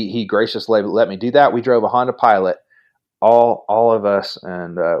 And he graciously let me do that. We drove a Honda Pilot, all of us,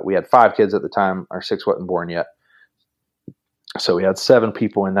 and we had 5 kids at the time. Our 6th wasn't born yet. So we had 7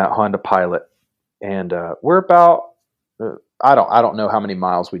 people in that Honda Pilot. And we're about, I don't know how many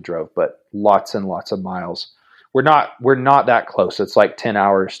miles we drove, but lots and lots of miles. We're not that close. It's like 10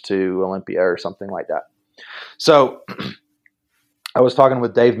 hours to Olympia or something like that. So I was talking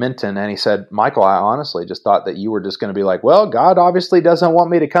with Dave Minton, and he said, Michael, I honestly just thought that you were just going to be like, well, God obviously doesn't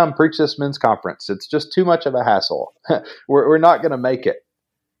want me to come preach this men's conference. It's just too much of a hassle. We're not going to make it.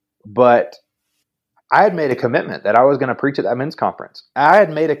 But I had made a commitment that I was going to preach at that men's conference. I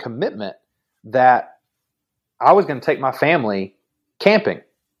had made a commitment that I was going to take my family camping.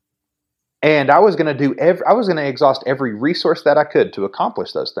 And I was going to exhaust every resource that I could to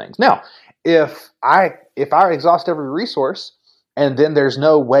accomplish those things. Now, if I exhaust every resource and then there's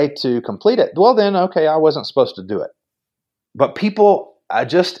no way to complete it, well then, okay, I wasn't supposed to do it. But people,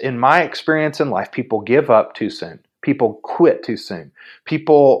 in my experience in life, people give up too soon. People quit too soon.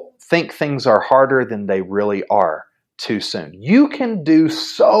 People think things are harder than they really are too soon. You can do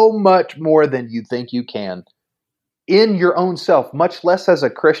so much more than you think you can in your own self, much less as a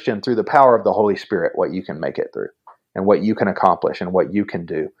Christian through the power of the Holy Spirit, what you can make it through. and what you can accomplish and what you can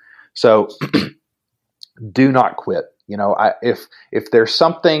do. So do not quit. If there's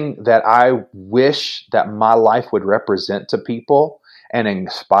something that I wish that my life would represent to people and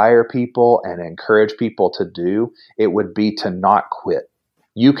inspire people and encourage people to do, it would be to not quit.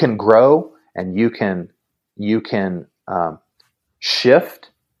 You can grow and you can shift,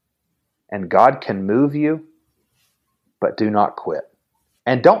 and God can move you, but do not quit.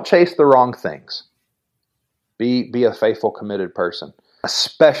 And don't chase the wrong things. Be a faithful, committed person,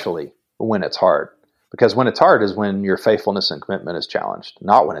 especially when it's hard. Because when it's hard is when your faithfulness and commitment is challenged,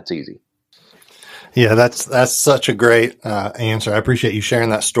 not when it's easy. Yeah, that's such a great answer. I appreciate you sharing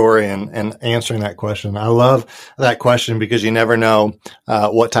that story and answering that question. I love that question because you never know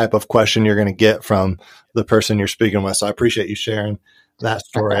what type of question you're going to get from the person you're speaking with. So I appreciate you sharing that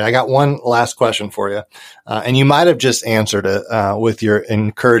story. I got one last question for you, and you might have just answered it with your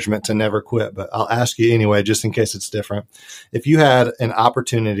encouragement to never quit, but I'll ask you anyway, just in case it's different. If you had an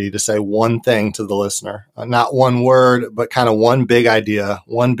opportunity to say one thing to the listener, not one word, but kind of one big idea,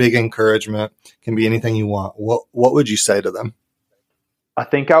 one big encouragement, can be anything you want, what would you say to them? I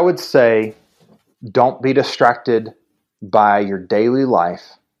think I would say, don't be distracted by your daily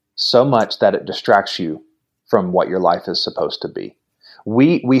life so much that it distracts you from what your life is supposed to be.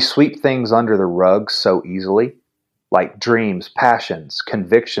 We sweep things under the rug so easily, like dreams, passions,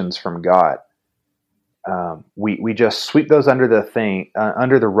 convictions from God. We just sweep those under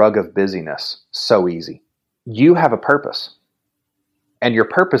the rug of busyness so easy. You have a purpose, and your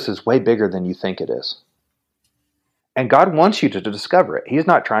purpose is way bigger than you think it is. And God wants you to discover it. He's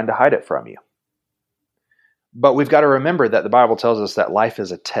not trying to hide it from you. But we've got to remember that the Bible tells us that life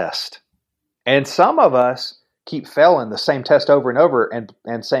is a test. And some of us keep failing the same test over and over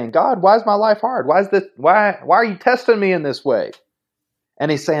and saying, God, why is my life hard? Why are you testing me in this way? And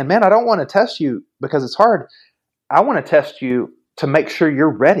he's saying, man, I don't want to test you because it's hard. I want to test you to make sure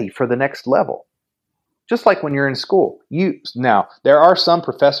you're ready for the next level. Just like when you're in school. Now, there are some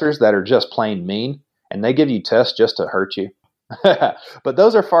professors that are just plain mean, and they give you tests just to hurt you. But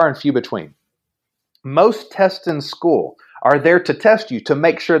those are far and few between. Most tests in school are there to test you, to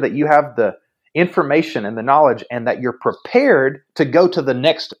make sure that you have the information and the knowledge and that you're prepared to go to the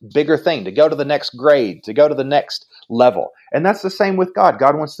next bigger thing, to go to the next grade, to go to the next level. And that's the same with God.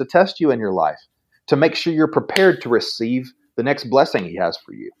 God wants to test you in your life to make sure you're prepared to receive the next blessing he has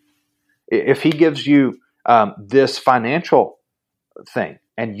for you. If he gives you this financial thing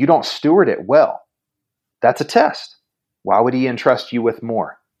and you don't steward it well, that's a test. Why would he entrust you with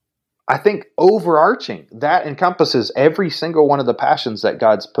more? I think overarching, that encompasses every single one of the passions that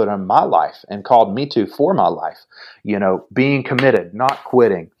God's put on my life and called me to for my life. Being committed, not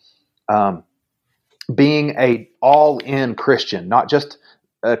quitting, being a all-in Christian, not just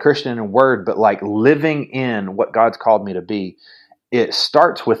a Christian in word, but like living in what God's called me to be. It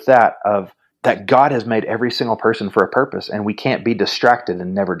starts with that God has made every single person for a purpose, and we can't be distracted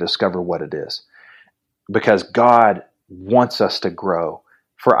and never discover what it is, because God wants us to grow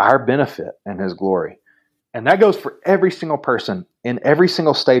for our benefit and his glory. And that goes for every single person in every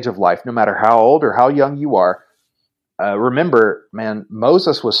single stage of life, no matter how old or how young you are. Remember, man,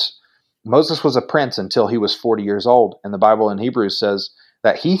 Moses was a prince until he was 40 years old. And the Bible in Hebrews says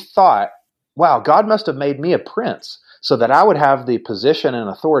that he thought, wow, God must have made me a prince so that I would have the position and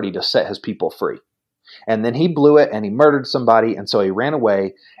authority to set his people free. And then he blew it and he murdered somebody. And so he ran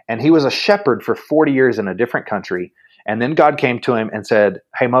away, and he was a shepherd for 40 years in a different country. And then God came to him and said,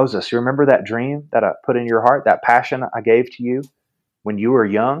 hey, Moses, you remember that dream that I put in your heart, that passion I gave to you when you were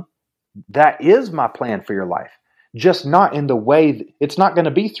young? That is my plan for your life. Just not in the way, it's not going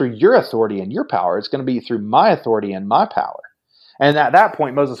to be through your authority and your power. It's going to be through my authority and my power. And at that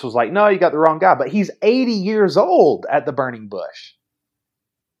point, Moses was like, no, you got the wrong guy. But he's 80 years old at the burning bush.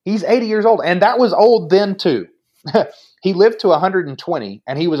 He's 80 years old. And that was old then too. He lived to 120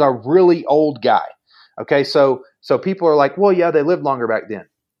 and he was a really old guy. Okay, so people are like, well, yeah, they lived longer back then.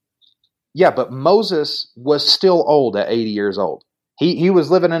 Yeah, but Moses was still old at 80 years old. He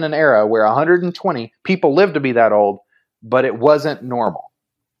was living in an era where 120 people lived to be that old, but it wasn't normal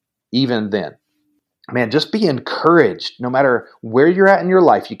even then. Man, just be encouraged. No matter where you're at in your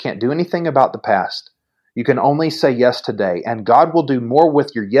life, you can't do anything about the past. You can only say yes today, and God will do more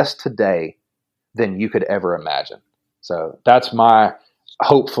with your yes today than you could ever imagine. So that's my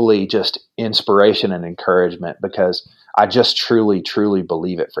hopefully just inspiration and encouragement, because I just truly, truly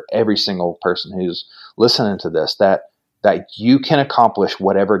believe it for every single person who's listening to this, that you can accomplish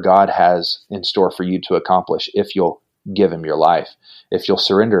whatever God has in store for you to accomplish if you'll give him your life, if you'll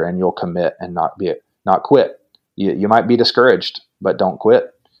surrender and you'll commit and not quit. You might be discouraged, but don't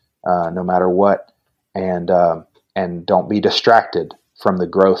quit no matter what. And and don't be distracted from the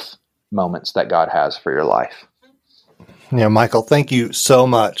growth moments that God has for your life. Yeah, Michael, thank you so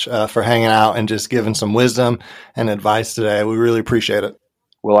much for hanging out and just giving some wisdom and advice today. We really appreciate it.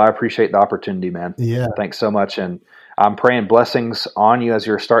 Well, I appreciate the opportunity, man. Yeah. Thanks so much. And I'm praying blessings on you as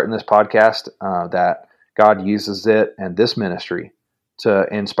you're starting this podcast, that God uses it and this ministry to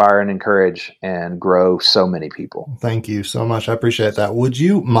inspire and encourage and grow so many people. Thank you so much. I appreciate that. Would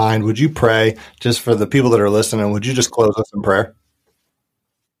you pray just for the people that are listening? Would you just close us in prayer?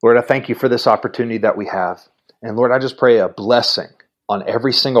 Lord, I thank you for this opportunity that we have. And Lord, I just pray a blessing on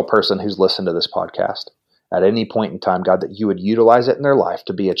every single person who's listened to this podcast at any point in time, God, that you would utilize it in their life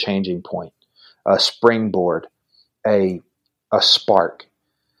to be a changing point, a springboard, a spark.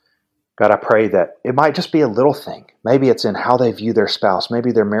 God, I pray that it might just be a little thing. Maybe it's in how they view their spouse.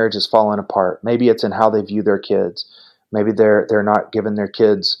 Maybe their marriage is falling apart. Maybe it's in how they view their kids. Maybe they're not giving their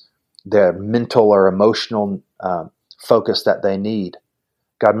kids the mental or emotional focus that they need.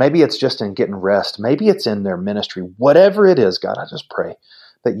 God, maybe it's just in getting rest. Maybe it's in their ministry. Whatever it is, God, I just pray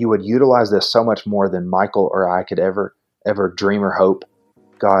that you would utilize this so much more than Michael or I could ever dream or hope,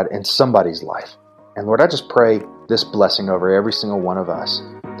 God, in somebody's life. And Lord, I just pray this blessing over every single one of us,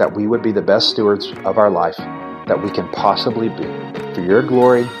 that we would be the best stewards of our life that we can possibly be for your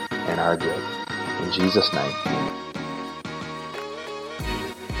glory and our good. In Jesus' name.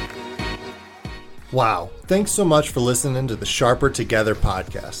 Wow. Thanks so much for listening to the Sharper Together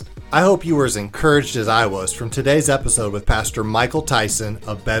podcast. I hope you were as encouraged as I was from today's episode with Pastor Michael Tyson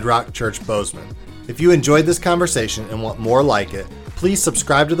of Bedrock Church Bozeman. If you enjoyed this conversation and want more like it, please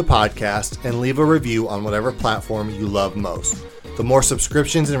subscribe to the podcast and leave a review on whatever platform you love most. The more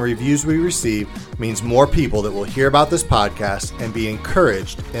subscriptions and reviews we receive means more people that will hear about this podcast and be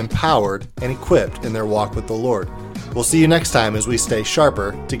encouraged, empowered, and equipped in their walk with the Lord. We'll see you next time as we stay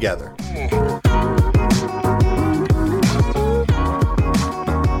sharper together.